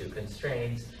these 2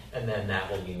 constraints. And then that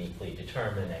will uniquely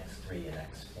determine x3 and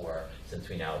x4, since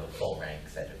we now have a full rank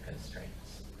set of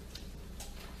constraints.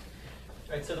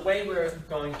 All right, so the way we're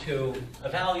going to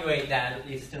evaluate that, at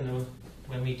least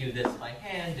when we do this by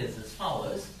hand, is as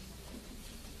follows.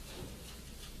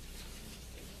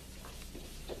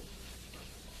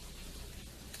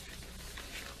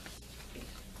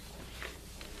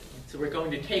 So we're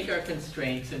going to take our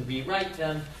constraints and rewrite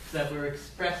them so that we're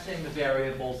expressing the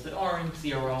variables that aren't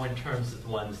 0 in terms of the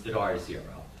ones that are 0.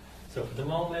 So for the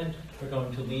moment, we're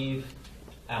going to leave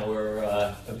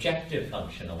our objective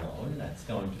function alone. That's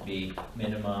going to be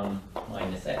minimum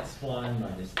minus x1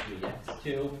 minus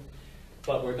 3x2.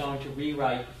 But we're going to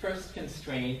rewrite the first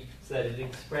constraint so that it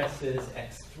expresses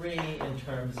x3 in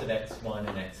terms of x1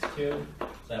 and x2. So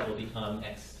that will become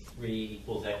x3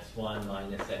 equals x1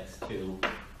 minus x2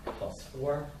 plus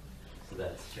 4. So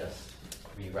that's just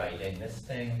rewriting this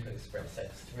thing to express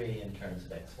x3 in terms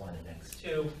of x1 and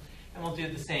x2. And we'll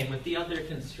do the same with the other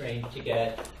constraint to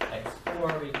get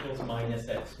x4 equals minus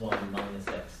x1 minus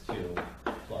x2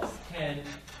 plus 10.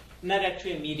 And that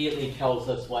actually immediately tells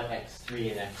us what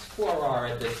x3 and x4 are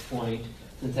at this point.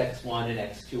 Since x1 and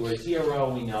x2 are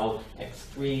 0, we know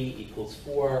x3 equals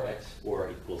 4,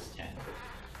 x4 equals 10.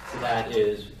 So that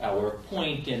is our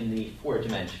point in the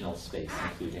 4-dimensional space,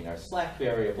 including our slack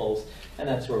variables, and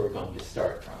that's where we're going to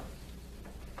start from.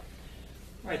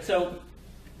 All right, so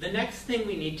the next thing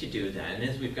we need to do then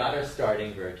is we've got our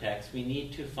starting vertex. We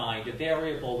need to find a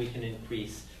variable we can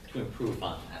increase to improve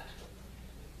on that.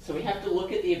 So we have to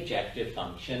look at the objective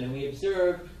function, and we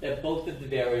observe that both of the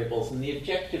variables in the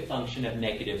objective function have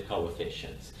negative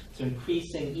coefficients. So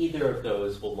increasing either of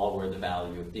those will lower the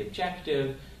value of the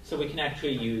objective, so we can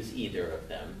actually use either of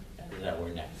them as our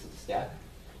next step.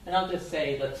 And I'll just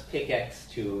say, let's pick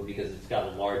x2 because it's got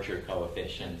a larger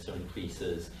coefficient, so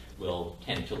increases will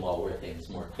tend to lower things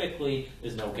more quickly.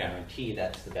 There's no guarantee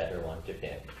that's the better one to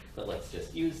pick, but let's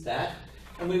just use that.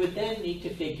 And we would then need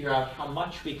to figure out how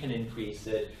much we can increase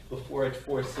it before it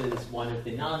forces one of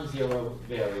the non-zero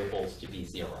variables to be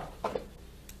 0.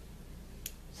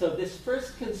 So this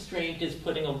first constraint is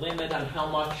putting a limit on how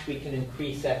much we can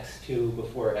increase x2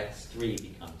 before x3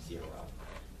 becomes 0.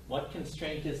 What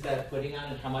constraint is that putting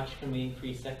on, and how much can we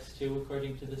increase x2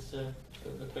 according to this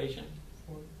equation?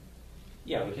 4.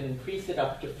 Yeah, we can increase it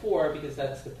up to 4 because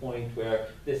that's the point where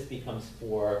this becomes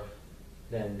 4,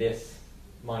 then this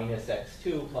minus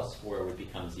x2 plus 4 would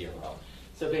become 0.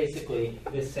 So basically,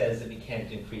 this says that we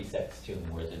can't increase x2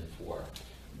 more than 4.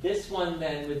 This one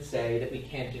then would say that we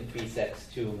can't increase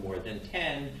x2 more than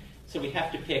 10, So we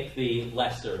have to pick the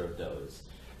lesser of those.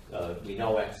 We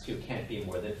know x2 can't be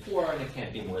more than 4 and it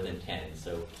can't be more than 10,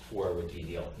 so 4 would be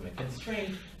the ultimate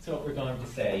constraint. So what we're going to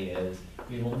say is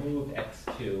we will move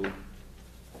x2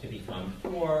 to become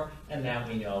 4, and that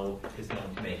we know is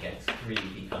going to make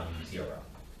x3 become 0.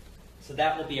 So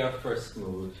that will be our first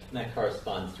move, and that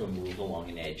corresponds to a move along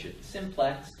an edge of the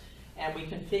simplex. And we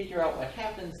can figure out what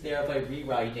happens there by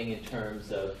rewriting in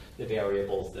terms of the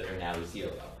variables that are now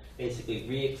 0. Basically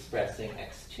re-expressing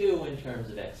x2 in terms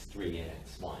of x3 and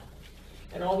x1.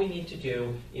 And all we need to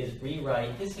do is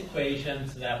rewrite this equation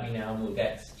so that we now move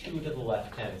x2 to the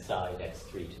left-hand side,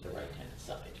 x3 to the right-hand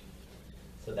side.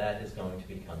 So that is going to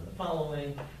become the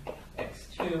following.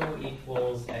 x2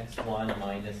 equals x1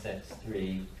 minus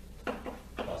x3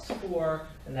 plus 4.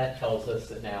 And that tells us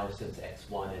that now, since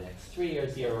x1 and x3 are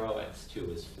 0,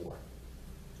 x2 is 4.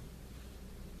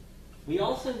 We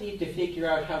also need to figure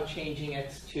out how changing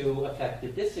x2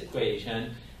 affected this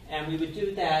equation, and we would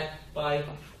do that by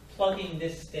plugging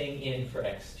this thing in for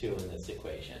x2 in this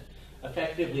equation.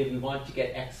 Effectively, we want to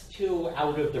get x2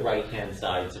 out of the right-hand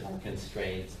sides of our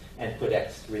constraints and put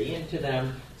x3 into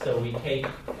them. So we take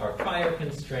our prior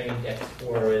constraint,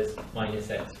 x4 is minus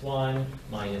x1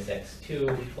 minus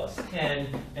x2 plus 10,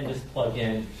 and just plug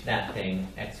in that thing,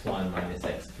 x1 minus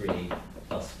x3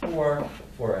 plus 4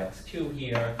 for x2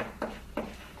 here.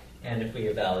 And if we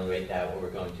evaluate that, what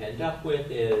we're going to end up with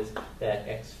is that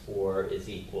x4 is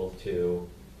equal to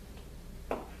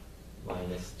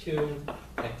minus 2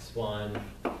 x1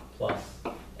 plus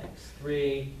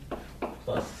x3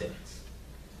 plus 6.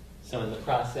 So in the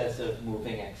process of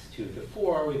moving x2 to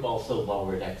 4, we've also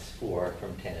lowered x4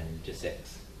 from 10 to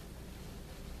 6.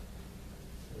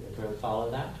 Everyone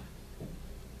follow that?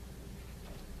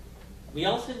 We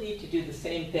also need to do the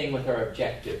same thing with our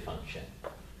objective function.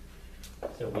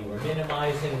 So we were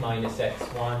minimizing minus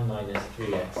x1 minus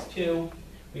 3x2.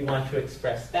 We want to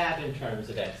express that in terms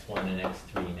of x1 and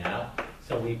x3 now.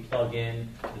 So we plug in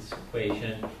this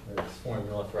equation, or this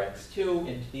formula for x2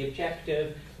 into the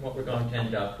objective. And what we're going to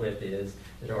end up with is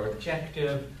that our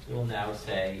objective, we'll now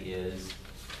say, is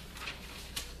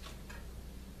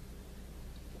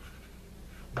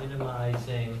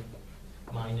minimizing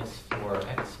minus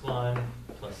 4x1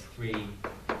 plus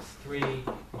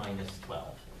 3x3 minus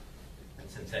 12.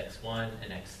 Since x1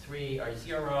 and x3 are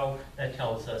 0, that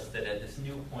tells us that at this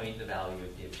new point, the value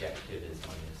of the objective is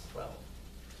minus 12.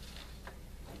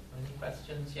 Any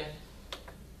questions yet?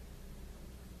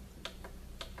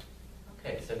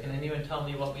 Okay, so can anyone tell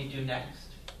me what we do next?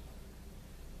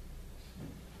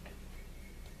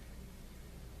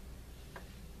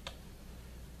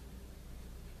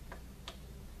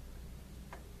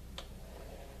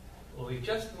 Well, we've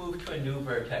just moved to a new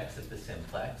vertex of the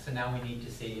simplex, and now we need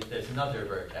to see if there's another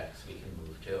vertex we can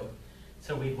move to.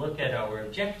 So we look at our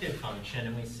objective function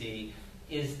and we see,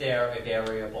 is there a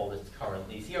variable that's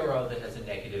currently 0 that has a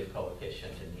negative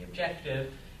coefficient in the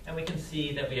objective? And we can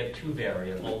see that we have two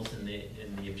variables in the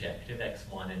objective,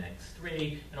 x1 and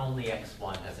x3, and only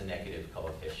x1 has a negative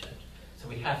coefficient. So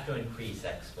we have to increase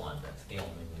x1. That's the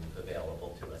only move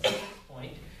available to us at this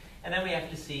point. And then we have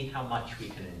to see how much we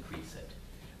can increase it.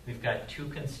 We've got two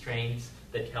constraints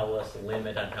that tell us a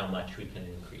limit on how much we can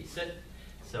increase it.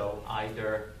 So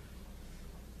either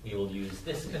we will use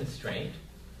this constraint,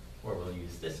 or we'll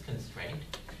use this constraint.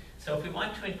 So if we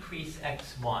want to increase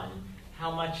x1, how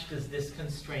much does this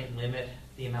constraint limit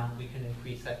the amount we can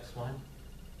increase x1?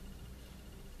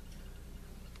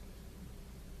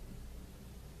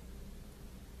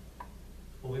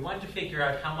 Well, we want to figure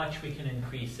out how much we can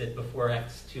increase it before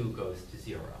x2 goes to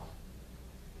 0.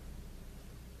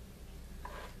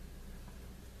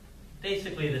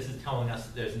 Basically, this is telling us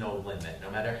that there's no limit.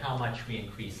 No matter how much we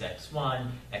increase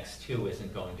x1, x2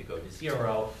 isn't going to go to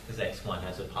 0 because x1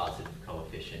 has a positive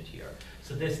coefficient here.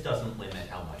 So this doesn't limit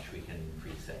how much we can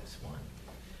increase x1.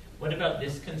 What about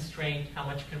this constraint? How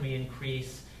much can we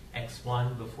increase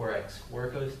x1 before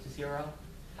x4 goes to 0?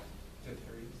 To 3.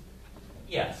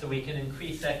 Yeah, so we can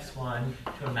increase x1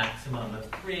 to a maximum of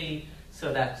 3,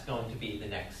 so that's going to be the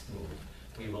next move.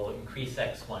 We will increase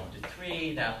x1 to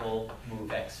 3, that will move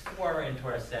x4 into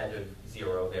our set of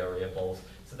 0 variables,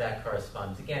 so that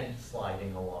corresponds again to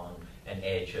sliding along an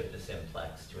edge of the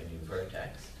simplex to a new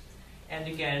vertex. And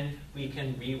again, we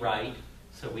can rewrite,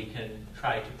 so we can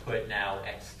try to put now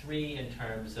x3 in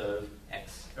terms of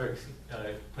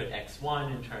put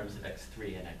x1 in terms of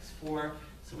x3 and x4,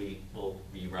 so we will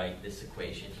rewrite this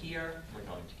equation here. We're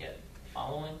going to get the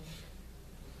following.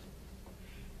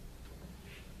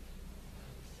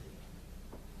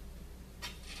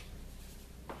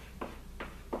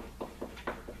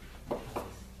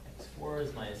 x4 x4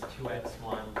 is minus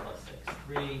 2x1 plus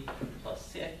x3 plus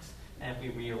 6. And if we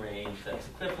rearrange, that's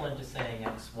equivalent to saying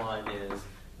x1 is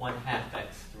 1/2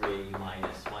 x3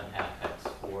 minus 1/2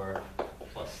 x4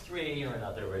 plus 3, or in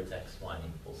other words, x1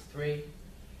 equals 3.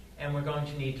 And we're going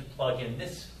to need to plug in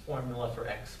this formula for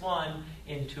x1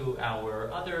 into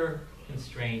our other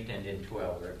constraint and into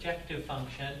our objective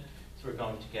function. So we're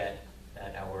going to get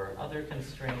that our other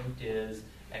constraint is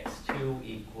x2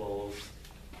 equals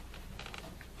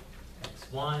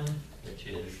x1, which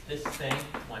is this thing,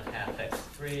 1/2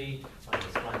 x3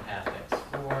 minus 1/2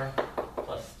 x4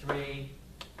 plus 3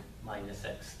 minus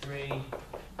x3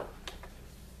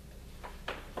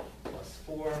 plus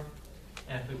 4.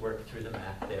 And if we work through the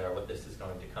math there, what this is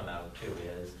going to come out to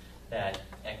is that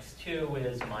x2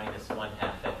 is minus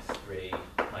 1/2 x3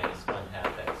 minus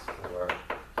 1/2 x4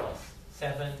 plus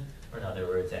 7, or in other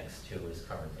words, x2 is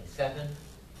currently 7.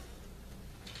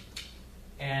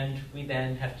 And we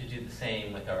then have to do the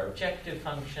same with our objective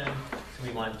function. So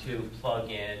we want to plug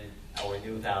in our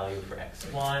new value for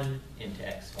x1 into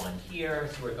x1 here.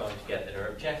 So we're going to get that our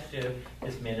objective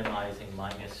is minimizing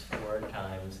minus 4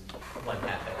 times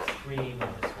 1/2 x3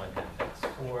 minus 1/2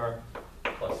 x4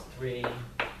 plus 3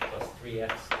 plus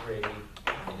 3x3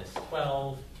 minus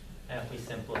 12. And if we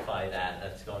simplify that,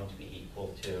 that's going to be equal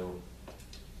to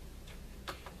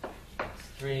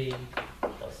x3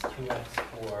 plus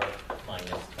 2x4 minus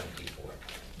 24.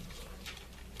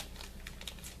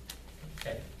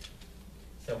 Okay.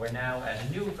 So we're now at a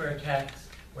new vertex,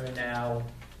 where now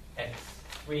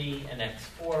x3 and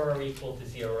x4 are equal to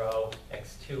 0,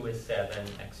 x2 is 7,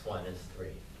 x1 is 3.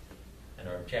 And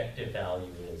our objective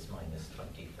value is minus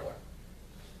 24.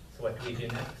 So what do we do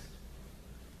next?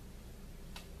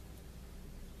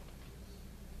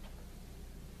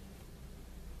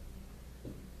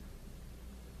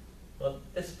 Well,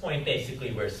 at this point,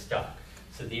 basically, we're stuck.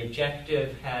 So the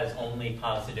objective has only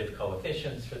positive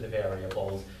coefficients for the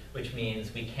variables, which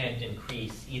means we can't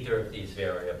increase either of these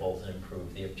variables and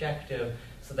improve the objective.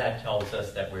 So that tells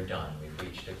us that we're done. We've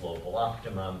reached a global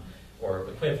optimum, or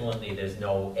equivalently, there's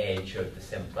no edge of the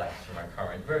simplex from our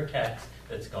current vertex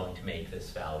that's going to make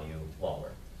this value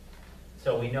lower.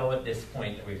 So we know at this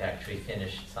point that we've actually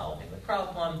finished solving the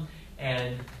problem,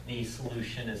 and the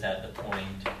solution is at the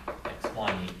point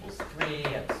x1 equals 3,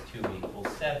 x2 equals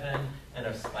 7, and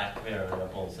our slack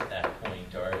variables at that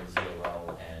point are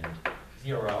 0 and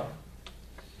 0.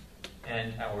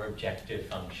 And our objective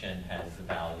function has the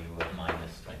value of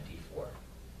minus 24.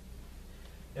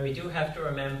 Now we do have to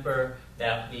remember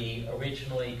that we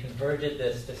originally converted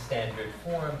this to standard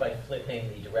form by flipping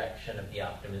the direction of the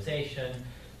optimization.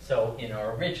 So in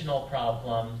our original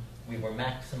problem, we were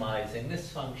maximizing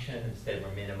this function instead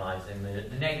we're minimizing the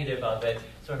negative of it.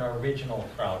 So in our original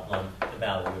problem, the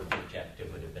value of the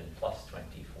objective would have been plus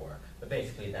 24. But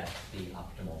basically, that's the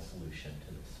optimal solution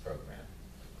to this program.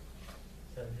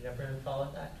 So did everyone follow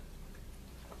that?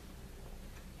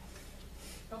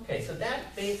 Okay, so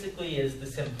that basically is the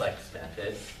simplex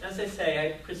method. As I say,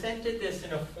 I presented this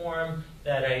in a form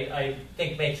that I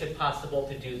think makes it possible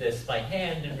to do this by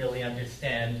hand and really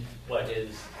understand what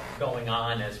is going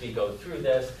on as we go through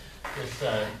this.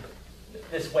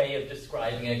 This way of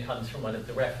describing it comes from one of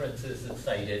the references that's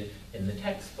cited in the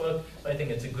textbook. I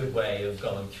think it's a good way of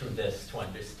going through this to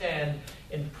understand.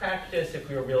 In practice, if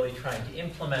we were really trying to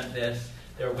implement this,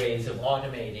 there are ways of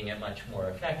automating it much more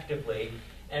effectively.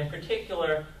 And in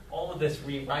particular, all of this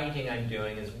rewriting I'm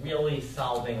doing is really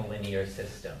solving a linear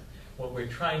system. What we're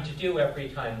trying to do every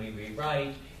time we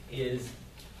rewrite is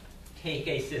take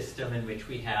a system in which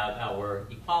we have our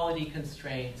equality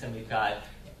constraints, and we've got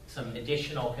some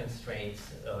additional constraints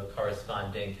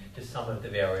corresponding to some of the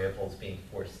variables being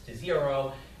forced to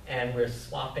 0, and we're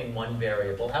swapping one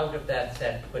variable out of that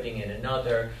set, putting in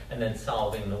another, and then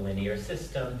solving the linear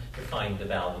system to find the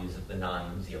values of the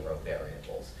non-zero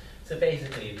variables. So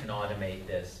basically, you can automate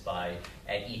this by,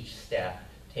 at each step,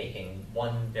 taking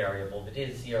one variable that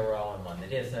is 0 and one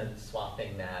that isn't,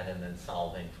 swapping that, and then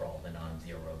solving for all the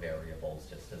non-zero variables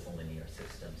just as a linear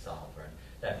system solver. And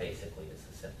that basically is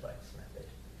the simplex method.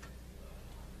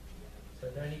 So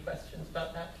are there any questions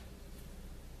about that?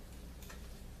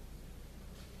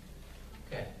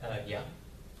 Okay, yeah?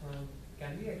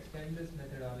 Can we extend this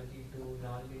methodology to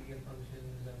nonlinear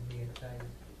functions of the exercise?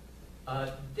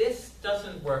 This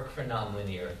doesn't work for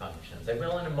nonlinear functions. I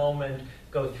will in a moment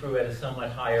go through at a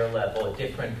somewhat higher level a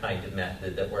different kind of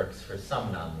method that works for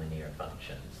some nonlinear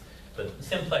functions. But the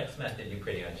simplex method, you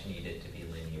pretty much need it to be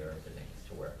linear for things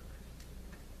to work.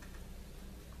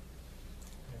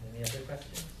 Any other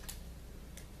questions?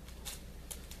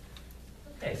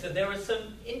 Okay, so there was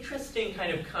some interesting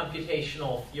kind of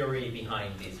computational theory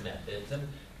behind these methods, and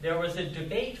there was a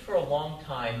debate for a long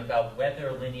time about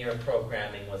whether linear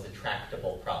programming was a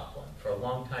tractable problem. For a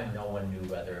long time, no one knew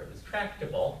whether it was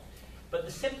tractable, but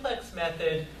the simplex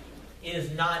method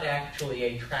is not actually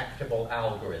a tractable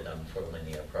algorithm for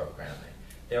linear programming.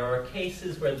 There are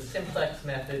cases where the simplex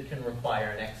method can require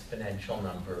an exponential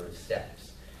number of steps.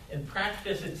 In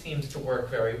practice, it seems to work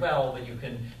very well, but you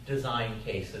can design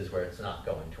cases where it's not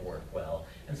going to work well.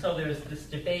 And so there's this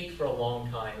debate for a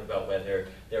long time about whether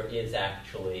there is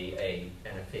actually an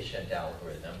efficient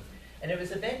algorithm. And it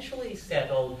was eventually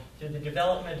settled through the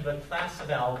development of a class of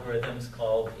algorithms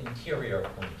called interior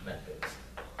point methods.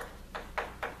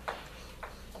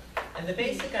 And the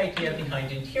basic idea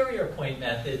behind interior point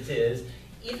methods is,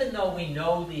 even though we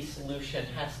know the solution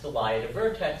has to lie at a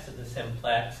vertex of the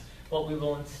simplex, what we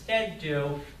will instead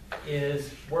do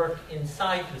is work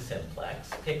inside the simplex,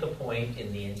 pick a point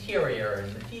in the interior,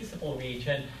 in the feasible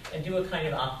region, and do a kind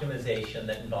of optimization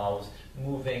that involves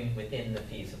moving within the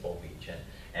feasible region.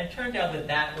 And it turned out that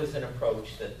that was an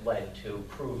approach that led to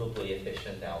provably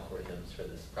efficient algorithms for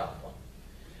this problem.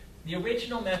 The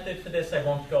original method for this I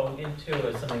won't go into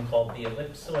is something called the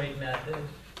ellipsoid method.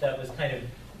 That was kind of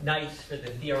nice for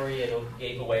the theory. It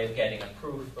gave a way of getting a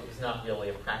proof, but was not really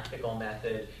a practical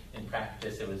method. In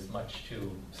practice, it was much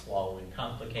too slow and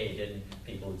complicated.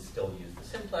 People would still use the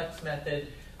simplex method.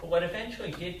 But what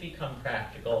eventually did become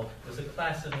practical was a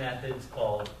class of methods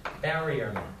called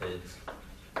barrier methods.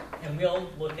 And we'll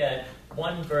look at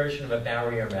one version of a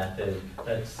barrier method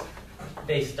that's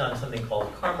based on something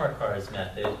called Karmarkar's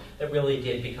method that really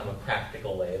did become a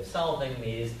practical way of solving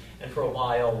these, and for a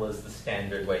while was the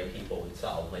standard way people would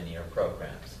solve linear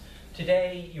programs.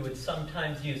 Today, you would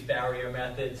sometimes use barrier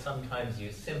methods, sometimes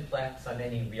use simplex on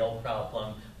any real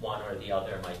problem. One or the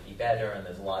other might be better, and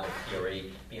there's a lot of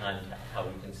theory behind how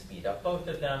we can speed up both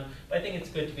of them. But I think it's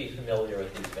good to be familiar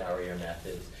with these barrier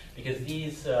methods, because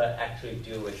these actually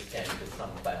do extend to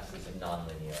some classes of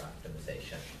nonlinear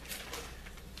optimization.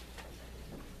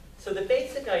 So the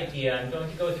basic idea, I'm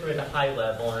going to go through at a high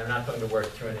level, and I'm not going to work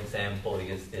through an example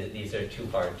because these are too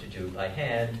hard to do by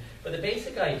hand. But the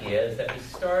basic idea is that we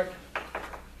start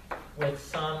with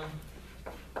some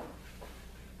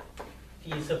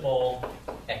feasible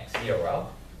x0,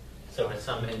 so it's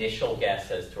some initial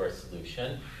guess as to our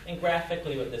solution. And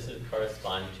graphically what this would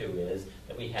correspond to is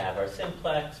that we have our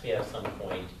simplex, we have some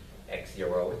point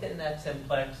x0 within that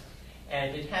simplex,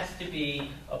 and it has to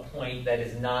be a point that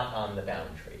is not on the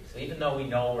boundary. So even though we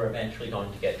know we're eventually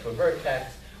going to get to a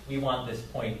vertex, we want this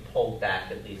point pulled back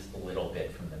at least a little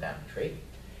bit from the boundary.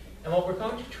 And what we're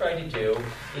going to try to do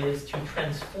is to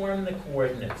transform the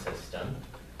coordinate system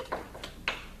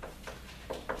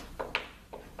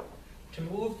to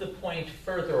move the point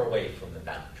further away from the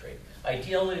boundary.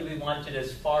 Ideally, we want it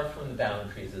as far from the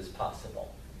boundaries as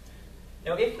possible.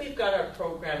 Now, if we've got our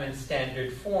program in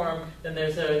standard form, then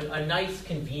there's a nice,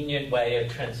 convenient way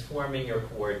of transforming your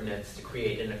coordinates to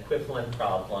create an equivalent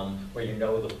problem where you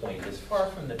know the point is far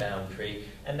from the boundary,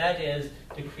 and that is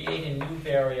to create a new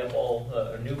variable,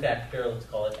 a new vector, let's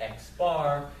call it x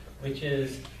bar, which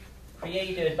is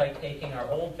created by taking our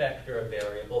old vector of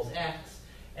variables x,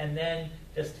 and then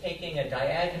just taking a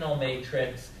diagonal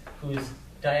matrix whose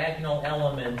diagonal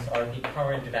elements are the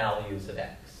current values of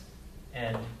x,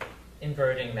 and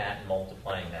inverting that and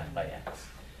multiplying that by x.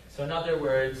 So in other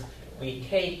words, we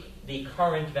take the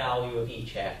current value of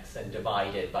each x and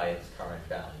divide it by its current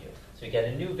value. So we get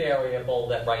a new variable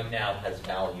that right now has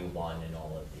value 1 in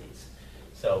all of these.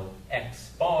 So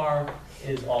x bar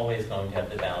is always going to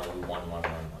have the value 1, 1, 1,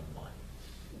 1, 1.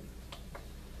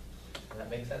 Does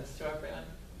that make sense to everyone?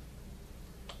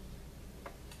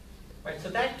 Right,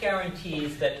 so that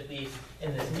guarantees that at least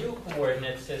in this new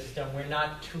coordinate system, we're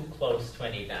not too close to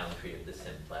any boundary of the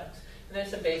simplex. And there's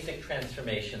some basic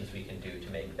transformations we can do to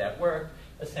make that work,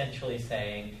 essentially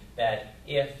saying that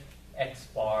if x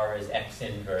bar is x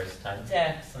inverse times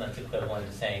x, and that's equivalent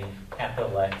to saying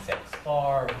capital X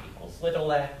bar equals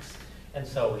little x. And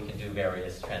so we can do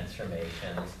various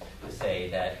transformations to say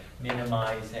that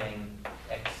minimizing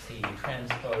xc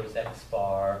transpose x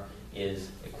bar is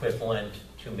equivalent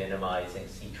to minimizing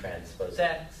c transpose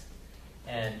x.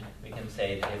 And we can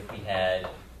say that if we had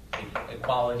the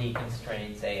equality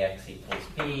constraints ax equals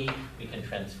b, we can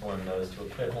transform those to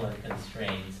equivalent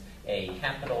constraints a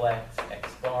capital X,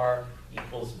 x bar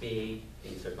equals b.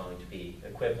 These are going to be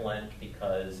equivalent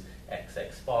because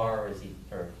x bar is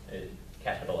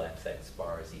capital X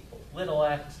bar is equal to little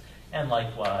x. And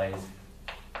likewise,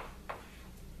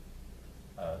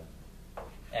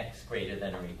 x greater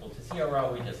than or equal to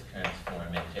 0, we just transform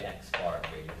into x bar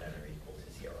greater than or equal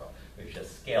to 0. We've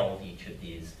just scaled each of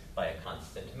these by a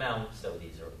constant amount, so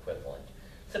these are equivalent.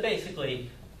 So basically,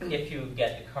 if you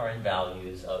get the current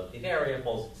values of the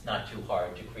variables, it's not too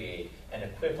hard to create an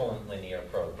equivalent linear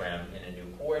program in a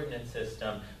new coordinate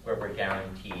system where we're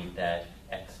guaranteed that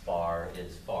x bar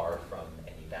is far from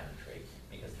any boundary,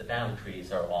 because the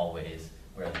boundaries are always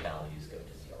where the values go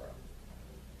to 0.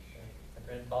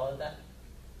 Everyone follow that?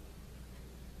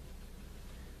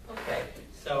 Okay,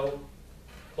 so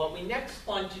what we next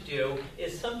want to do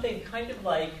is something kind of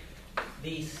like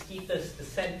the steepest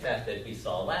descent method we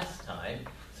saw last time.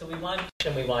 So we want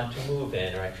to move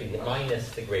in, or actually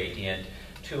minus the gradient,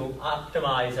 to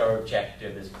optimize our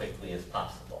objective as quickly as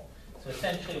possible. So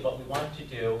essentially what we want to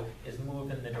do is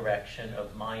move in the direction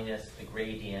of minus the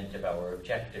gradient of our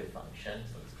objective function.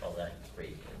 So let's call that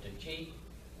gradient of g.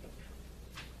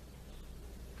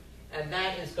 And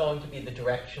that is going to be the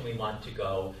direction we want to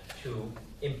go to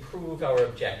improve our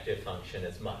objective function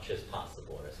as much as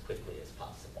possible, or as quickly as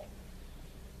possible.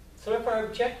 So if our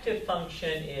objective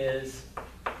function is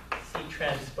C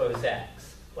transpose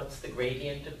x, what's the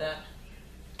gradient of that?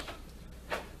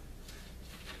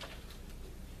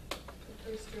 The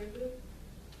first derivative?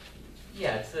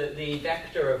 Yeah, it's the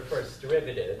vector of first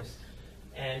derivatives.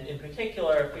 And in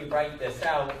particular, if we write this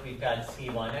out, we've got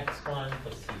c1 x1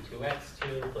 plus c2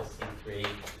 x2 plus c3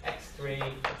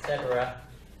 x3, etc.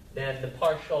 Then the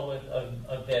partial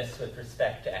of this with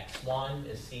respect to x1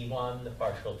 is c1, the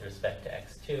partial with respect to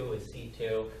x2 is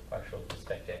c2, partial with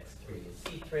respect to x3 is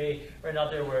c3, or in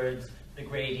other words, the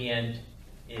gradient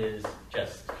is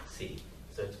just c.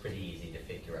 So it's pretty easy to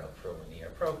figure out for a linear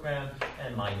program,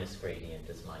 and minus gradient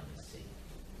is minus c.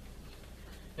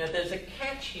 Now there's a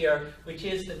catch here, which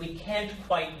is that we can't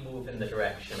quite move in the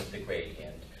direction of the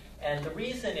gradient. And the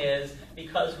reason is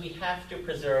because we have to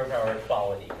preserve our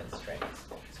equality constraints.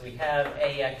 So we have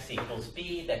ax equals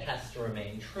b, that has to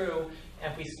remain true,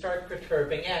 and if we start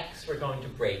perturbing x, we're going to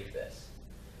break this.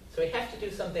 So we have to do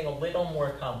something a little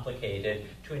more complicated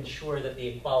to ensure that the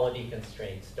equality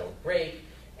constraints don't break.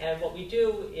 And what we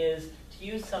do is to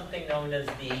use something known as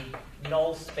the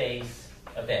null space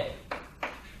of A.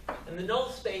 And the null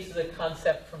space is a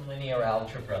concept from linear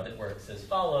algebra that works as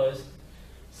follows.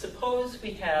 Suppose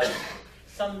we have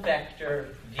some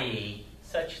vector v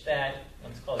such that,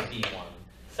 let's call it v1,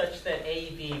 such that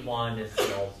av1 is the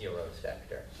null zeros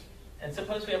vector. And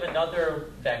suppose we have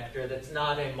another vector that's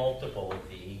not a multiple of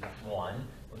v1,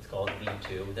 let's call it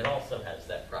v2, that also has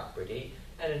that property,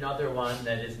 and another one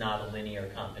that is not a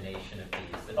linear combination of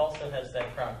these that also has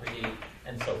that property,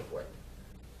 and so forth.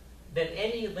 Then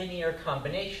any linear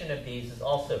combination of these is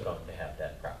also going to have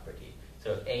that property.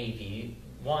 So if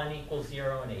av1 equals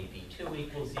 0 and av2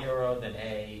 equals 0, then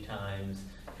a times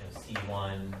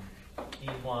c1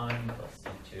 v1 plus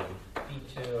c2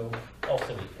 v2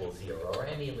 also equals 0, or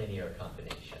any linear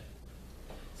combination.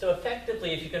 So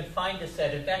effectively, if you can find a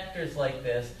set of vectors like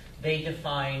this, they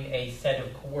define a set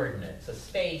of coordinates, a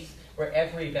space where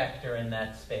every vector in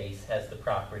that space has the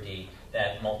property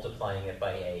that multiplying it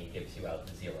by a gives you out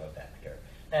the 0 vector.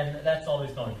 And that's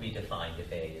always going to be defined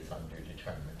if a is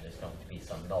underdetermined. There's going to be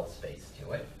some null space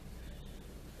to it.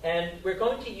 And we're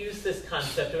going to use this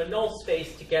concept of a null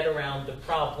space to get around the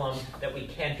problem that we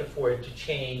can't afford to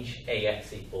change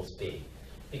ax equals b.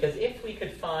 Because if we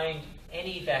could find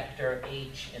any vector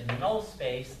h in the null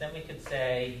space, then we could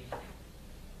say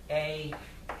a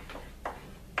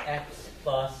x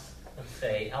plus, let's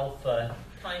say, alpha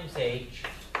times h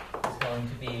is going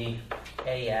to be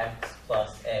ax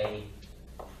plus a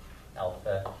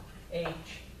alpha h,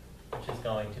 which is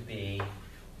going to be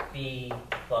b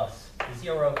plus the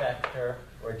 0 vector,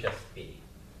 or just b.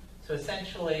 So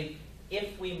essentially,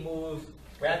 if we move,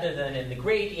 rather than in the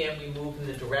gradient, we move in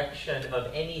the direction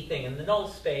of anything in the null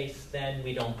space, then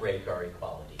we don't break our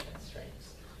equality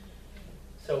constraints.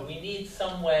 So we need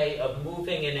some way of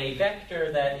moving in a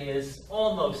vector that is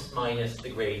almost minus the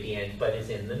gradient, but is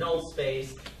in the null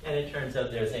space. And it turns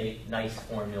out there's a nice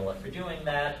formula for doing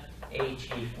that. H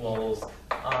equals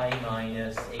I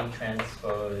minus A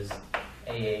transpose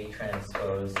AA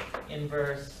transpose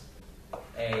inverse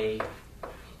A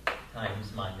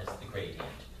times minus the gradient.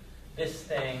 This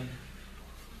thing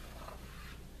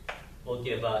will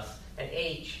give us an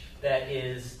H that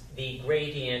is the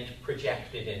gradient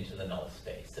projected into the null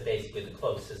space. So basically the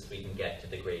closest we can get to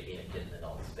the gradient in the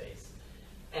null space.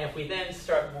 And if we then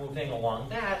start moving along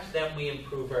that, then we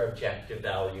improve our objective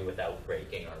value without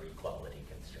breaking our equality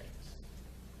constraints.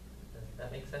 Does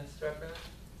that make sense to everyone?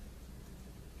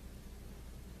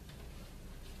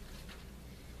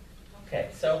 Okay,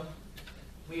 so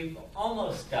we've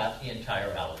almost got the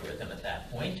entire algorithm at that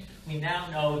point. We now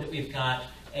know that we've got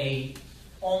a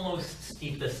almost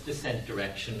steepest descent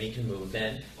direction we can move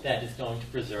in. That is going to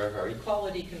preserve our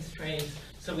equality constraints,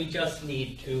 so we just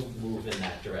need to move in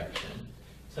that direction.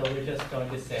 So we're just going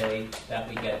to say that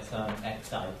we get some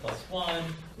xi plus 1,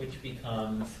 which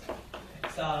becomes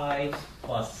xi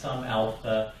plus some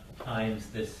alpha times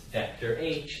this vector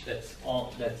h,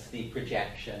 that's the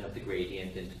projection of the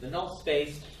gradient into the null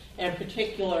space. And in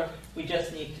particular, we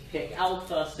just need to pick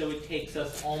alpha, so it takes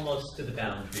us almost to the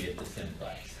boundary of the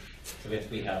simplex. So if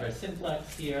we have our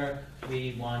simplex here,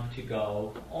 we want to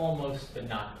go almost but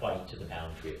not quite to the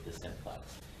boundary of the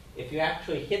simplex. If you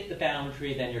actually hit the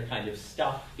boundary, then you're kind of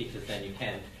stuck, because then you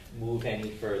can't move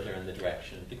any further in the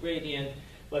direction of the gradient.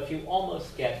 But if you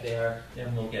almost get there,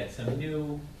 then we'll get some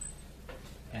new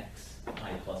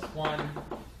xi plus 1.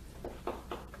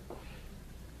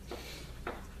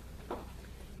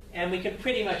 And we can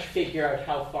pretty much figure out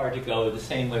how far to go the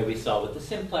same way we saw with the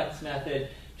simplex method.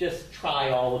 Just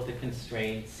try all of the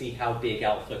constraints, see how big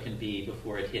alpha can be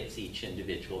before it hits each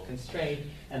individual constraint,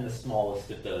 and the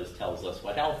smallest of those tells us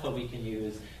what alpha we can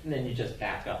use, and then you just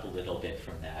back up a little bit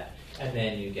from that, and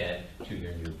then you get to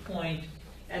your new point.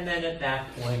 And then at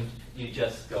that point, you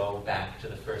just go back to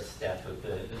the first step of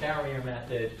the barrier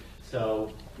method.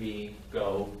 So we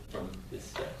go from this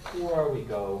step 4, we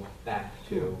go back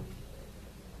to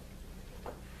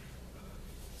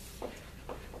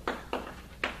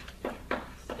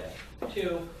step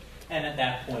 2, and at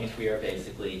that point we are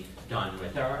basically done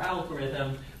with our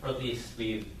algorithm, or at least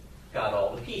we've got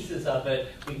all the pieces of it.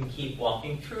 We can keep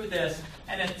walking through this,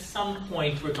 and at some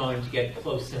point we're going to get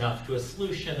close enough to a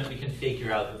solution that we can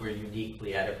figure out that we're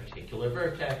uniquely at a particular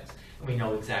vertex, and we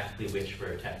know exactly which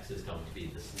vertex is going to be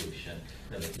the solution,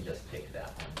 then we can just pick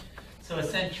that one. So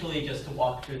essentially, just to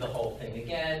walk through the whole thing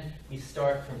again, we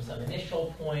start from some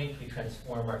initial point, we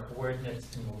transform our coordinates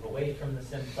to move away from the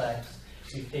simplex,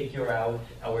 we figure out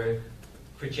our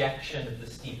projection of the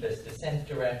steepest descent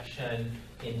direction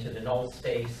into the null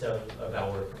space of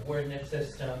our coordinate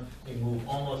system. We move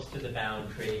almost to the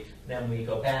boundary, then we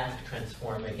go back,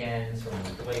 transform again, so we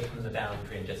move away from the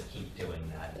boundary and just keep doing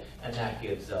that. And that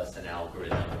gives us an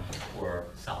algorithm for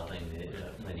solving the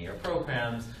linear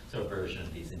programs, so a version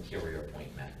of these interior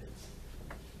point methods.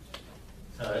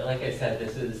 So like I said,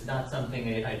 this is not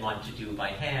something I want to do by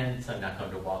hand, so I'm not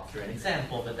going to walk through an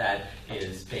example, but that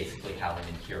is basically how an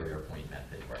interior point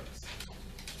method works.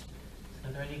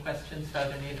 Are there any questions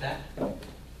about any of that?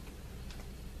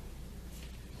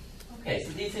 Okay,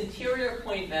 so these interior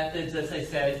point methods, as I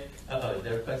said, is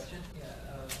there a question? Yeah,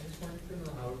 I just wanted to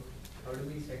know how do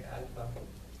we set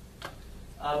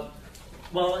alpha?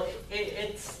 Well,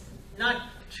 it's not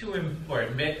too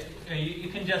important, but you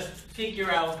can just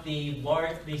figure out the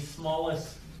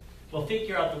smallest, well,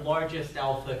 figure out the largest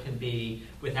alpha can be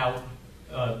without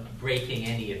breaking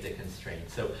any of the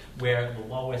constraints. So where the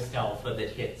lowest alpha that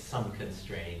hits some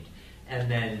constraint,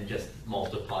 and then just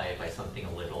multiply it by something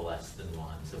a little less than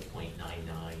 1, so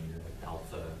 0.99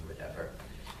 alpha, whatever.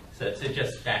 So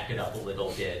just back it up a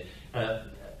little bit.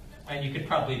 And you could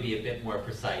probably be a bit more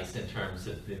precise in terms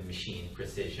of the machine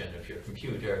precision of your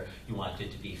computer. You want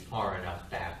it to be far enough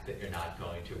back that you're not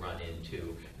going to run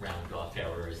into round-off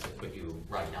errors that put you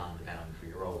right on the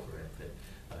boundary or over it.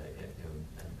 But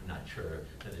I'm not sure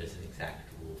that there's an exact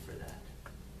rule for that.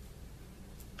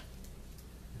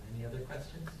 Any other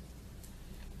questions?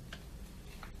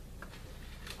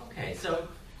 Okay, so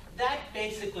that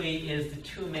basically is the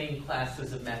two main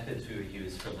classes of methods we would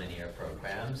use for linear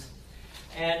programs.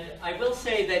 And I will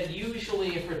say that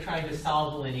usually if we're trying to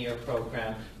solve a linear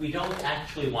program, we don't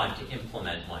actually want to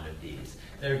implement one of these.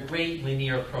 There are great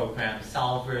linear program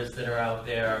solvers that are out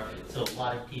there, so a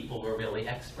lot of people who are really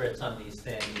experts on these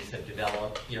things have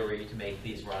developed theory to make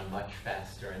these run much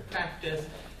faster in practice.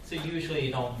 So usually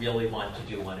you don't really want to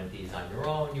do one of these on your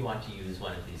own, you want to use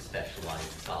one of these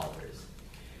specialized solvers.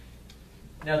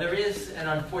 Now there is an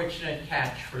unfortunate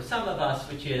catch for some of us,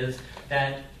 which is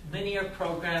that linear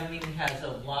programming has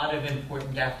a lot of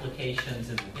important applications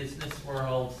in the business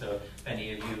world. So if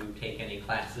any of you take any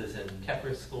classes in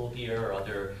Tepper School here or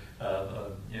other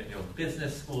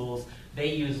business schools,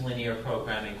 they use linear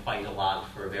programming quite a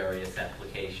lot for various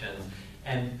applications.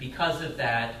 And because of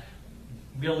that,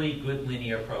 really good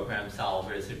linear program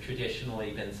solvers have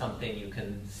traditionally been something you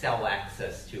can sell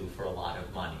access to for a lot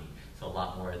of money. So a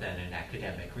lot more than an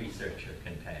academic researcher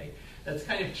can pay. That's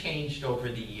kind of changed over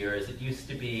the years. It used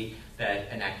to be that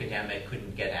an academic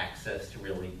couldn't get access to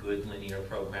really good linear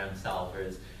program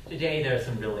solvers. Today there are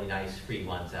some really nice free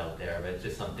ones out there, but it's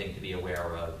just something to be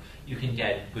aware of. You can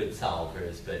get good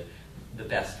solvers, but the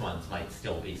best ones might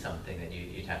still be something that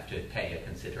you'd have to pay a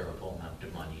considerable amount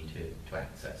of money to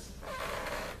access.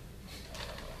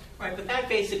 Right, but that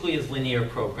basically is linear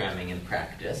programming in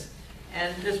practice.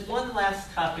 And there's one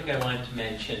last topic I wanted to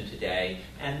mention today,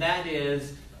 and that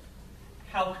is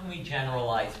how can we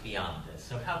generalize beyond this?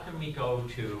 So how can we go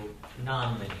to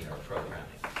nonlinear programming?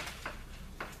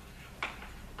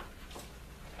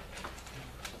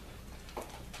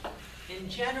 In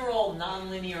general,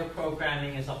 nonlinear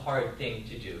programming is a hard thing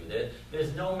to do.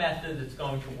 There's no method that's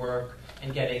going to work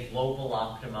and get a global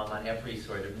optimum on every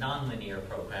sort of nonlinear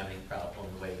programming problem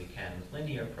the way we can with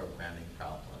linear programming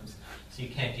problems. So you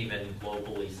can't even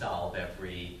globally solve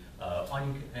every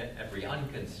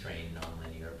unconstrained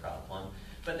nonlinear problem.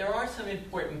 But there are some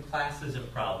important classes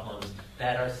of problems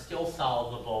that are still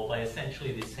solvable by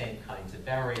essentially the same kinds of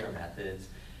barrier methods.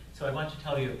 So I want to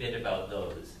tell you a bit about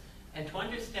those. And to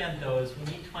understand those,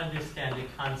 we need to understand a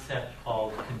concept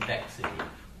called convexity.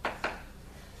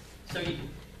 So you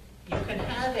can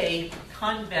have a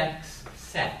convex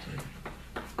set.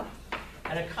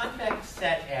 And a convex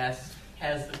set S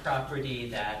has the property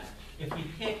that if we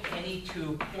pick any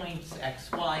two points x,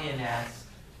 y, and S,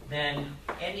 then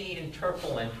any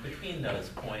interpolant between those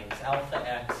points, alpha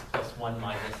x plus 1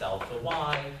 minus alpha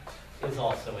y, is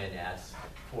also in S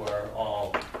for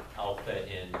all alpha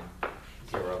in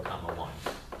 0, 1.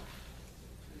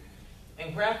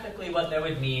 And graphically what that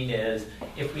would mean is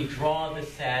if we draw the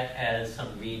set as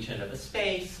some region of a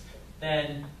space,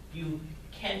 then you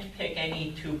can't pick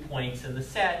any 2 points in the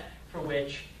set for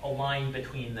which a line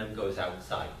between them goes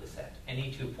outside the set.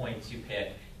 Any 2 points you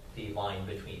pick, the line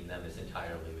between them is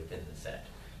entirely within the set.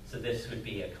 So this would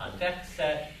be a convex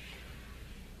set.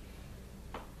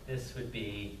 This would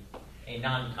be a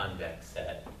non-convex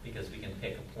set because we can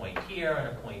pick a point here and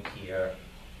a point here,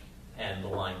 and the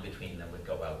line between them would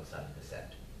go outside the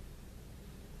set.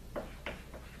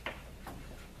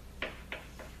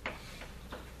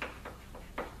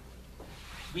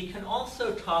 We can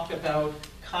also talk about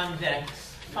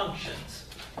convex functions.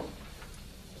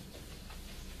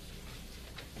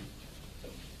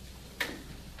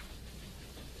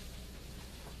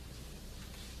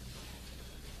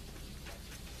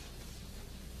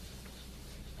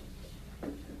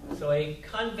 So a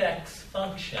convex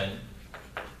function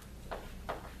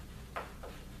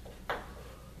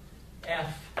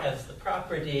f has the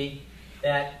property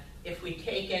that if we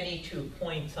take any 2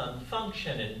 points on the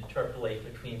function and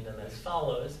interpolate between them as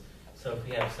follows, so if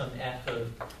we have some f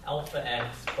of alpha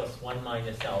x plus 1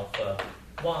 minus alpha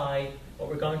y, what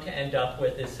we're going to end up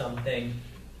with is something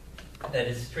that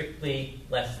is strictly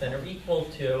less than or equal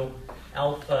to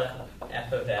alpha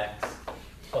f of x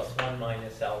plus 1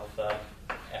 minus alpha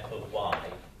f of y,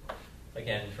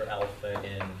 again for alpha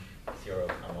in 0,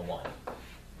 1.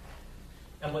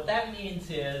 And what that means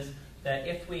is that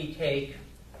if we take,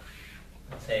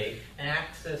 let's say, an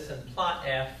axis and plot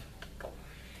f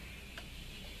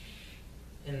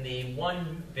in the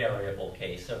one variable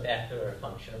case of f or a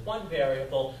function of one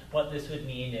variable, what this would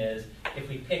mean is if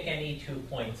we pick any 2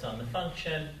 points on the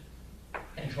function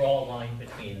and draw a line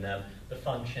between them, the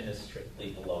function is strictly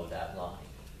below that line.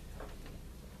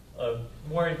 A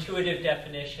more intuitive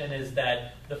definition is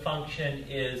that the function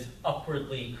is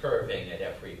upwardly curving at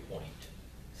every point.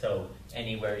 So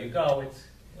anywhere you go, it's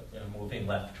moving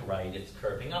left to right, it's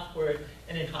curving upward,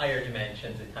 and in higher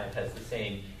dimensions, it kind of has the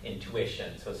same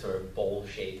intuition. So sort of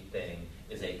bowl-shaped thing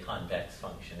is a convex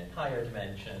function in higher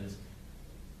dimensions.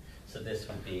 So this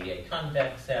would be a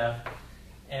convex f,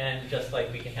 and just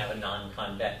like we can have a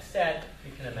non-convex set,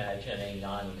 we can imagine a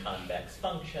non-convex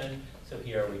function. So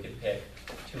here we could pick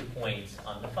 2 points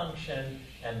on the function,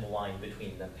 and the line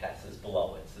between them passes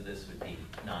below it. So this would be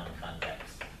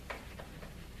non-convex.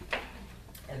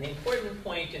 And the important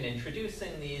point in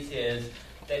introducing these is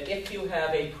that if you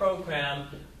have a program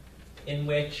in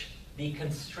which the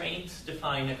constraints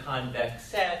define a convex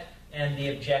set and the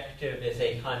objective is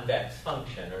a convex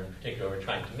function, or in particular we're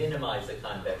trying to minimize a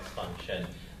convex function,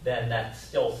 then that's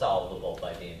still solvable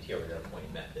by the interior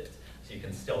point methods. So you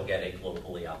can still get a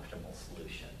globally optimal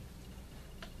solution.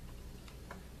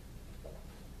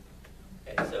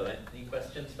 Okay, so any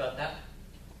questions about that?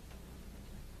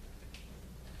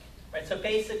 Right, so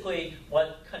basically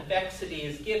what convexity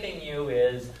is giving you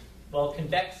is, well,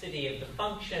 convexity of the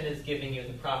function is giving you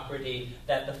the property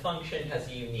that the function has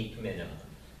a unique minimum.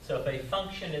 So if a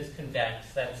function is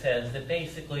convex, that says that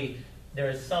basically there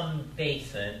is some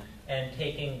basin, and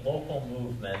taking local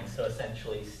movements, so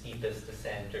essentially steepest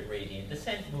descent or gradient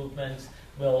descent movements,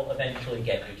 will eventually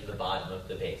get you to the bottom of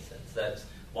the basin. So that's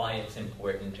why it's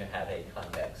important to have a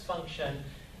convex function.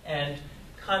 And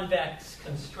convex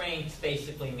constraints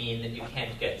basically mean that you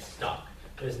can't get stuck.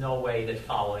 There's no way that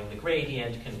following the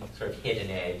gradient can sort of hit an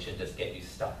edge and just get you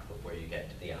stuck before you get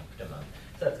to the optimum.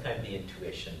 That's kind of the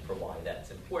intuition for why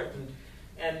that's important.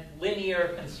 And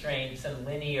linear constraints and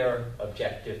linear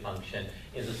objective function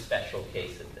is a special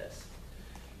case of this.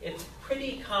 It's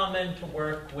pretty common to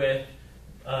work with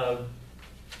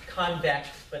convex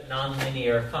but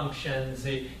nonlinear functions.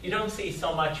 You don't see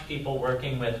so much people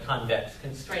working with convex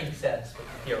constraint sets, but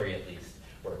the theory at least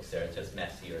works there. It's just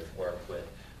messier to work with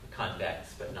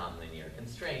convex but nonlinear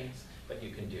constraints, but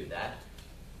you can do that.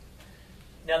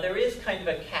 Now there is kind of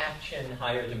a catch in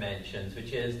higher dimensions,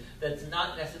 which is that it's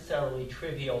not necessarily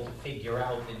trivial to figure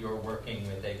out that you're working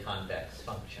with a convex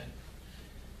function.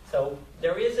 So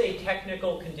there is a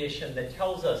technical condition that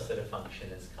tells us that a function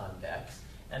is convex,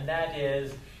 and that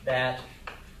is that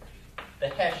the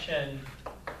Hessian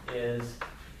is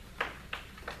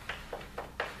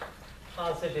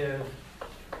positive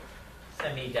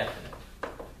semi-definite.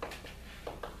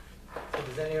 So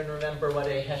does anyone remember what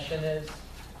a Hessian is?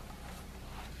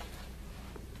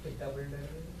 The double derivative?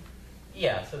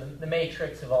 Yeah, so the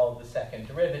matrix of all of the second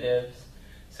derivatives.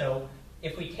 So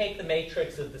if we take the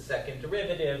matrix of the second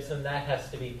derivatives, then that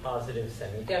has to be positive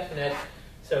semi-definite.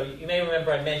 So you may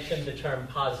remember I mentioned the term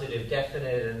positive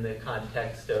definite in the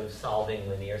context of solving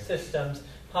linear systems.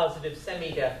 Positive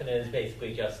semi-definite is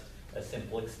basically just a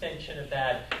simple extension of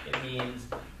that. It means,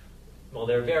 well,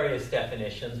 there are various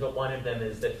definitions, but one of them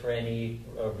is that for any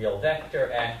real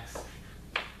vector x,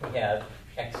 we have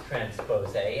x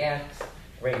transpose ax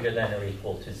greater than or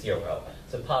equal to 0.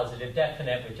 So positive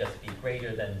definite would just be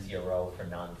greater than 0 for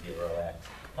non-zero x.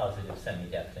 Positive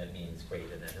semi-definite means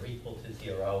greater than or equal to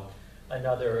 0.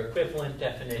 Another equivalent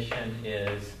definition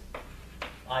is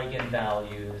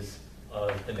eigenvalues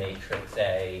of the matrix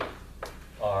A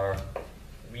are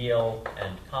real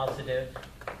and positive.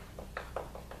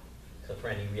 So for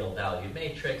any real valued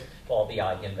matrix, if all the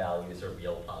eigenvalues are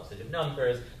real positive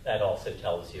numbers, that also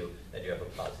tells you that you have a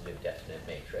positive definite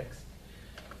matrix.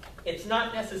 It's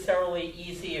not necessarily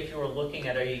easy if you were looking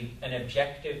at an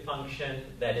objective function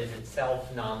that is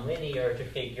itself nonlinear to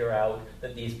figure out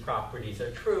that these properties are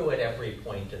true at every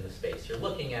point in the space you're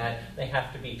looking at. They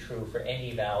have to be true for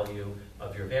any value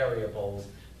of your variables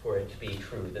for it to be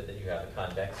true that you have a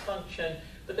convex function.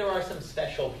 But there are some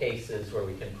special cases where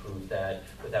we can prove that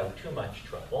without too much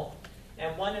trouble.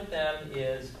 And one of them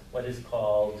is what is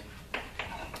called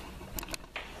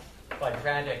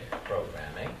quadratic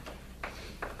programming.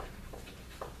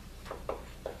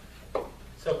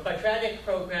 So quadratic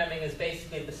programming is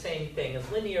basically the same thing as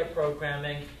linear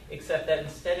programming, except that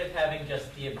instead of having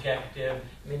just the objective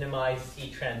minimize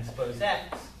C transpose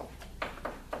X,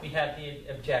 we have the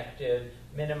objective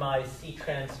minimize C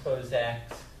transpose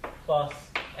X plus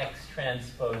X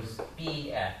transpose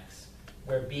BX,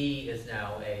 where B is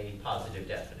now a positive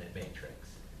definite matrix.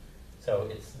 So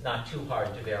it's not too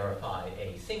hard to verify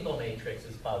a single matrix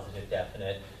is positive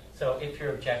definite. So if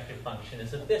your objective function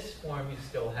is of this form, you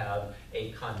still have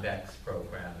a convex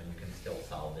program and you can still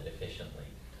solve it efficiently.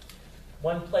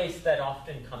 One place that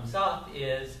often comes up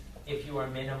is if you are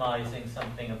minimizing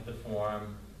something of the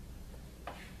form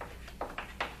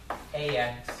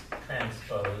AX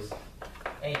transpose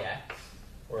AX,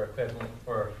 or equivalent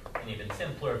for an even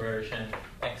simpler version,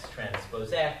 X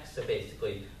transpose X, so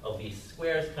basically a least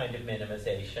squares kind of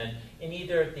minimization. In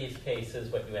either of these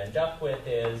cases, what you end up with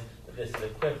is that this is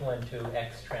equivalent to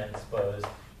X transpose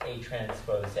A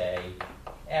transpose A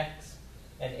X,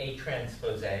 and A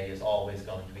transpose A is always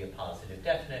going to be a positive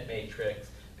definite matrix,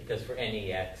 because for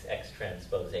any X, X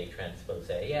transpose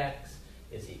AX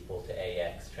is equal to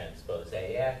AX transpose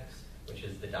AX, which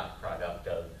is the dot product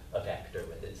of a vector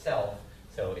with itself.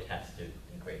 So it has to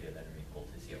be greater than or equal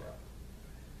to 0.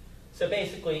 So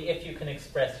basically, if you can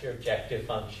express your objective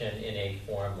function in a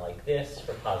form like this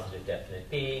for positive definite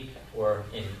B, or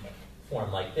in a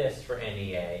form like this for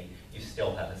any A, you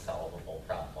still have a solvable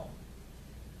problem.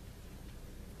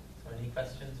 So any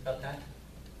questions about that?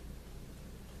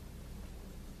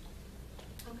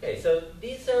 Okay, so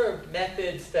these are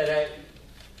methods that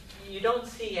you don't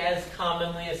see as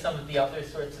commonly as some of the other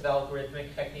sorts of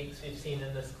algorithmic techniques we've seen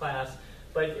in this class.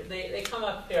 But they come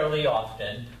up fairly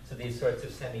often, so these sorts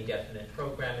of semi-definite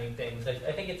programming things.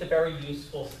 I think it's a very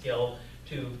useful skill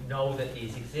to know that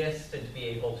these exist and to be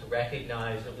able to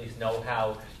recognize, or at least know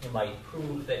how you might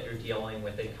prove that you're dealing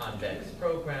with a convex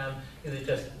program, because it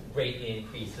just greatly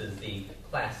increases the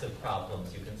class of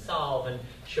problems you can solve and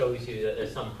shows you that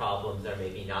there's some problems that are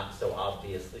maybe not so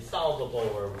obviously solvable,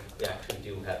 or we actually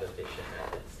do have efficient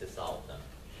methods to solve them.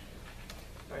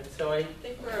 All right, so I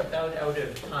think we're about out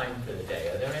of time for the day.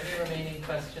 Are there any remaining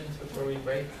questions before we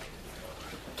break?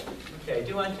 Okay, I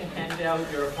do want to hand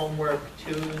out your homework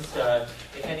twos.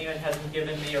 If anyone hasn't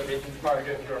given me a written part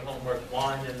of your homework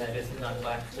one, and that isn't on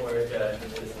Blackboard,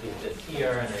 just leave this here,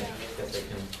 and I guess I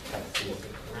can pass these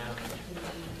around.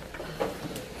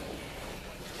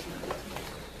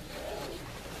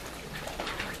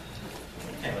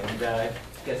 And I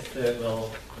guess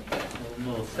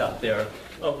we'll stop there.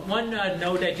 One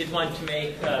note I did want to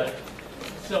make,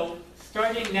 so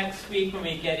starting next week when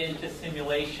we get into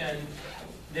simulation,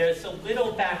 there's a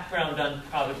little background on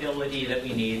probability that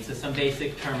we need, so some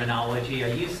basic terminology.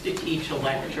 I used to teach a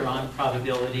lecture on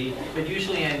probability, but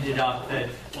usually ended up that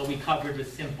what we covered was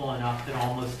simple enough that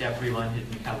almost everyone had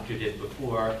encountered it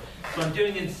before. So what I'm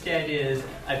doing instead is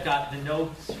I've got the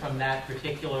notes from that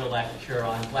particular lecture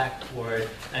on Blackboard,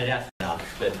 and that's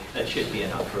enough, but that should be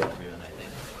enough for everyone, I think.